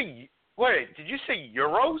you say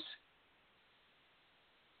euros?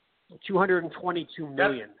 222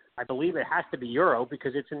 million. I believe it has to be euro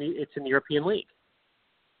because it's in the European League.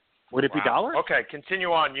 Would it be dollar? Okay,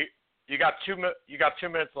 continue on. You got 2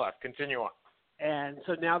 minutes left. Continue on. And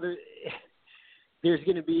so now there's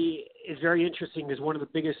going to be, it's very interesting, because one of the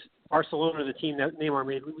biggest, Barcelona, the team that Neymar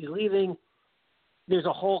made, is leaving. There's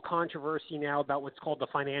a whole controversy now about what's called the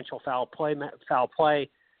financial foul play,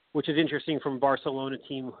 which is interesting from a Barcelona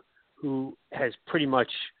team who has pretty much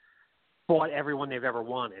bought everyone they've ever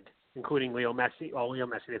wanted, including Leo Messi. Well, Leo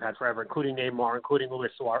Messi they've had forever, including Neymar, including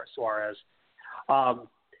Luis Suarez.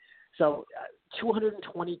 So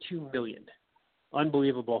 222 million.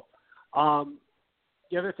 Unbelievable.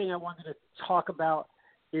 The other thing I wanted to talk about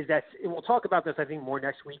is that, and we'll talk about this, I think, more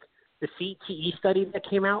next week, the CTE study that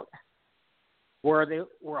came out, where they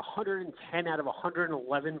were 110 out of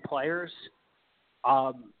 111 players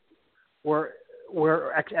where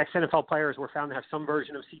ex-NFL players were found to have some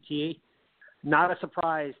version of CTE. Not a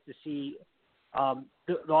surprise to see the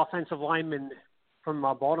offensive lineman from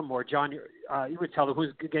Baltimore, John, you would tell him,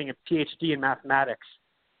 who's getting a PhD in mathematics.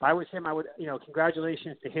 If I was him, I would,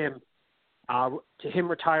 congratulations to him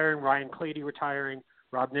retiring, Ryan Clady retiring,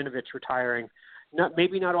 Rob Ninovich retiring.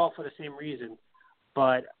 Maybe not all for the same reason,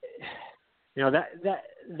 but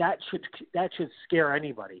that should scare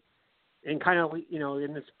anybody. And kind of,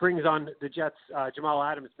 and this brings on the Jets, Jamal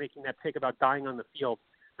Adams making that pick about dying on the field,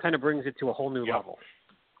 kind of brings it to a whole new level.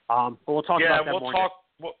 But we'll talk about that more.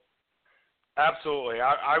 Absolutely.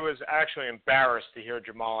 I was actually embarrassed to hear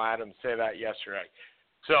Jamal Adams say that yesterday.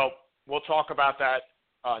 So we'll talk about that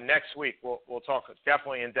next week. We'll talk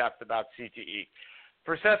definitely in depth about CTE.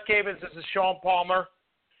 For Seth Cavins, this is Sean Palmer.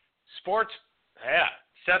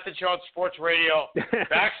 Seth and Sean Sports Radio,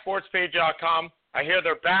 backsportspage.com. I hear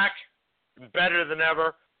they're back, better than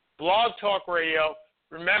ever. Blog Talk Radio.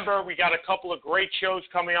 Remember, we got a couple of great shows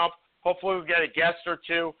coming up. Hopefully we'll get a guest or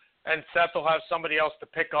two, and Seth will have somebody else to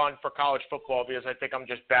pick on for college football, because I think I'm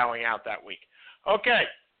just bowing out that week. Okay,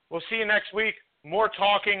 we'll see you next week. More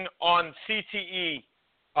talking on CTE.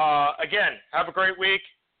 Again, have a great week.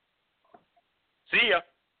 See ya.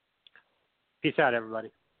 Peace out,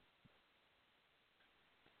 everybody.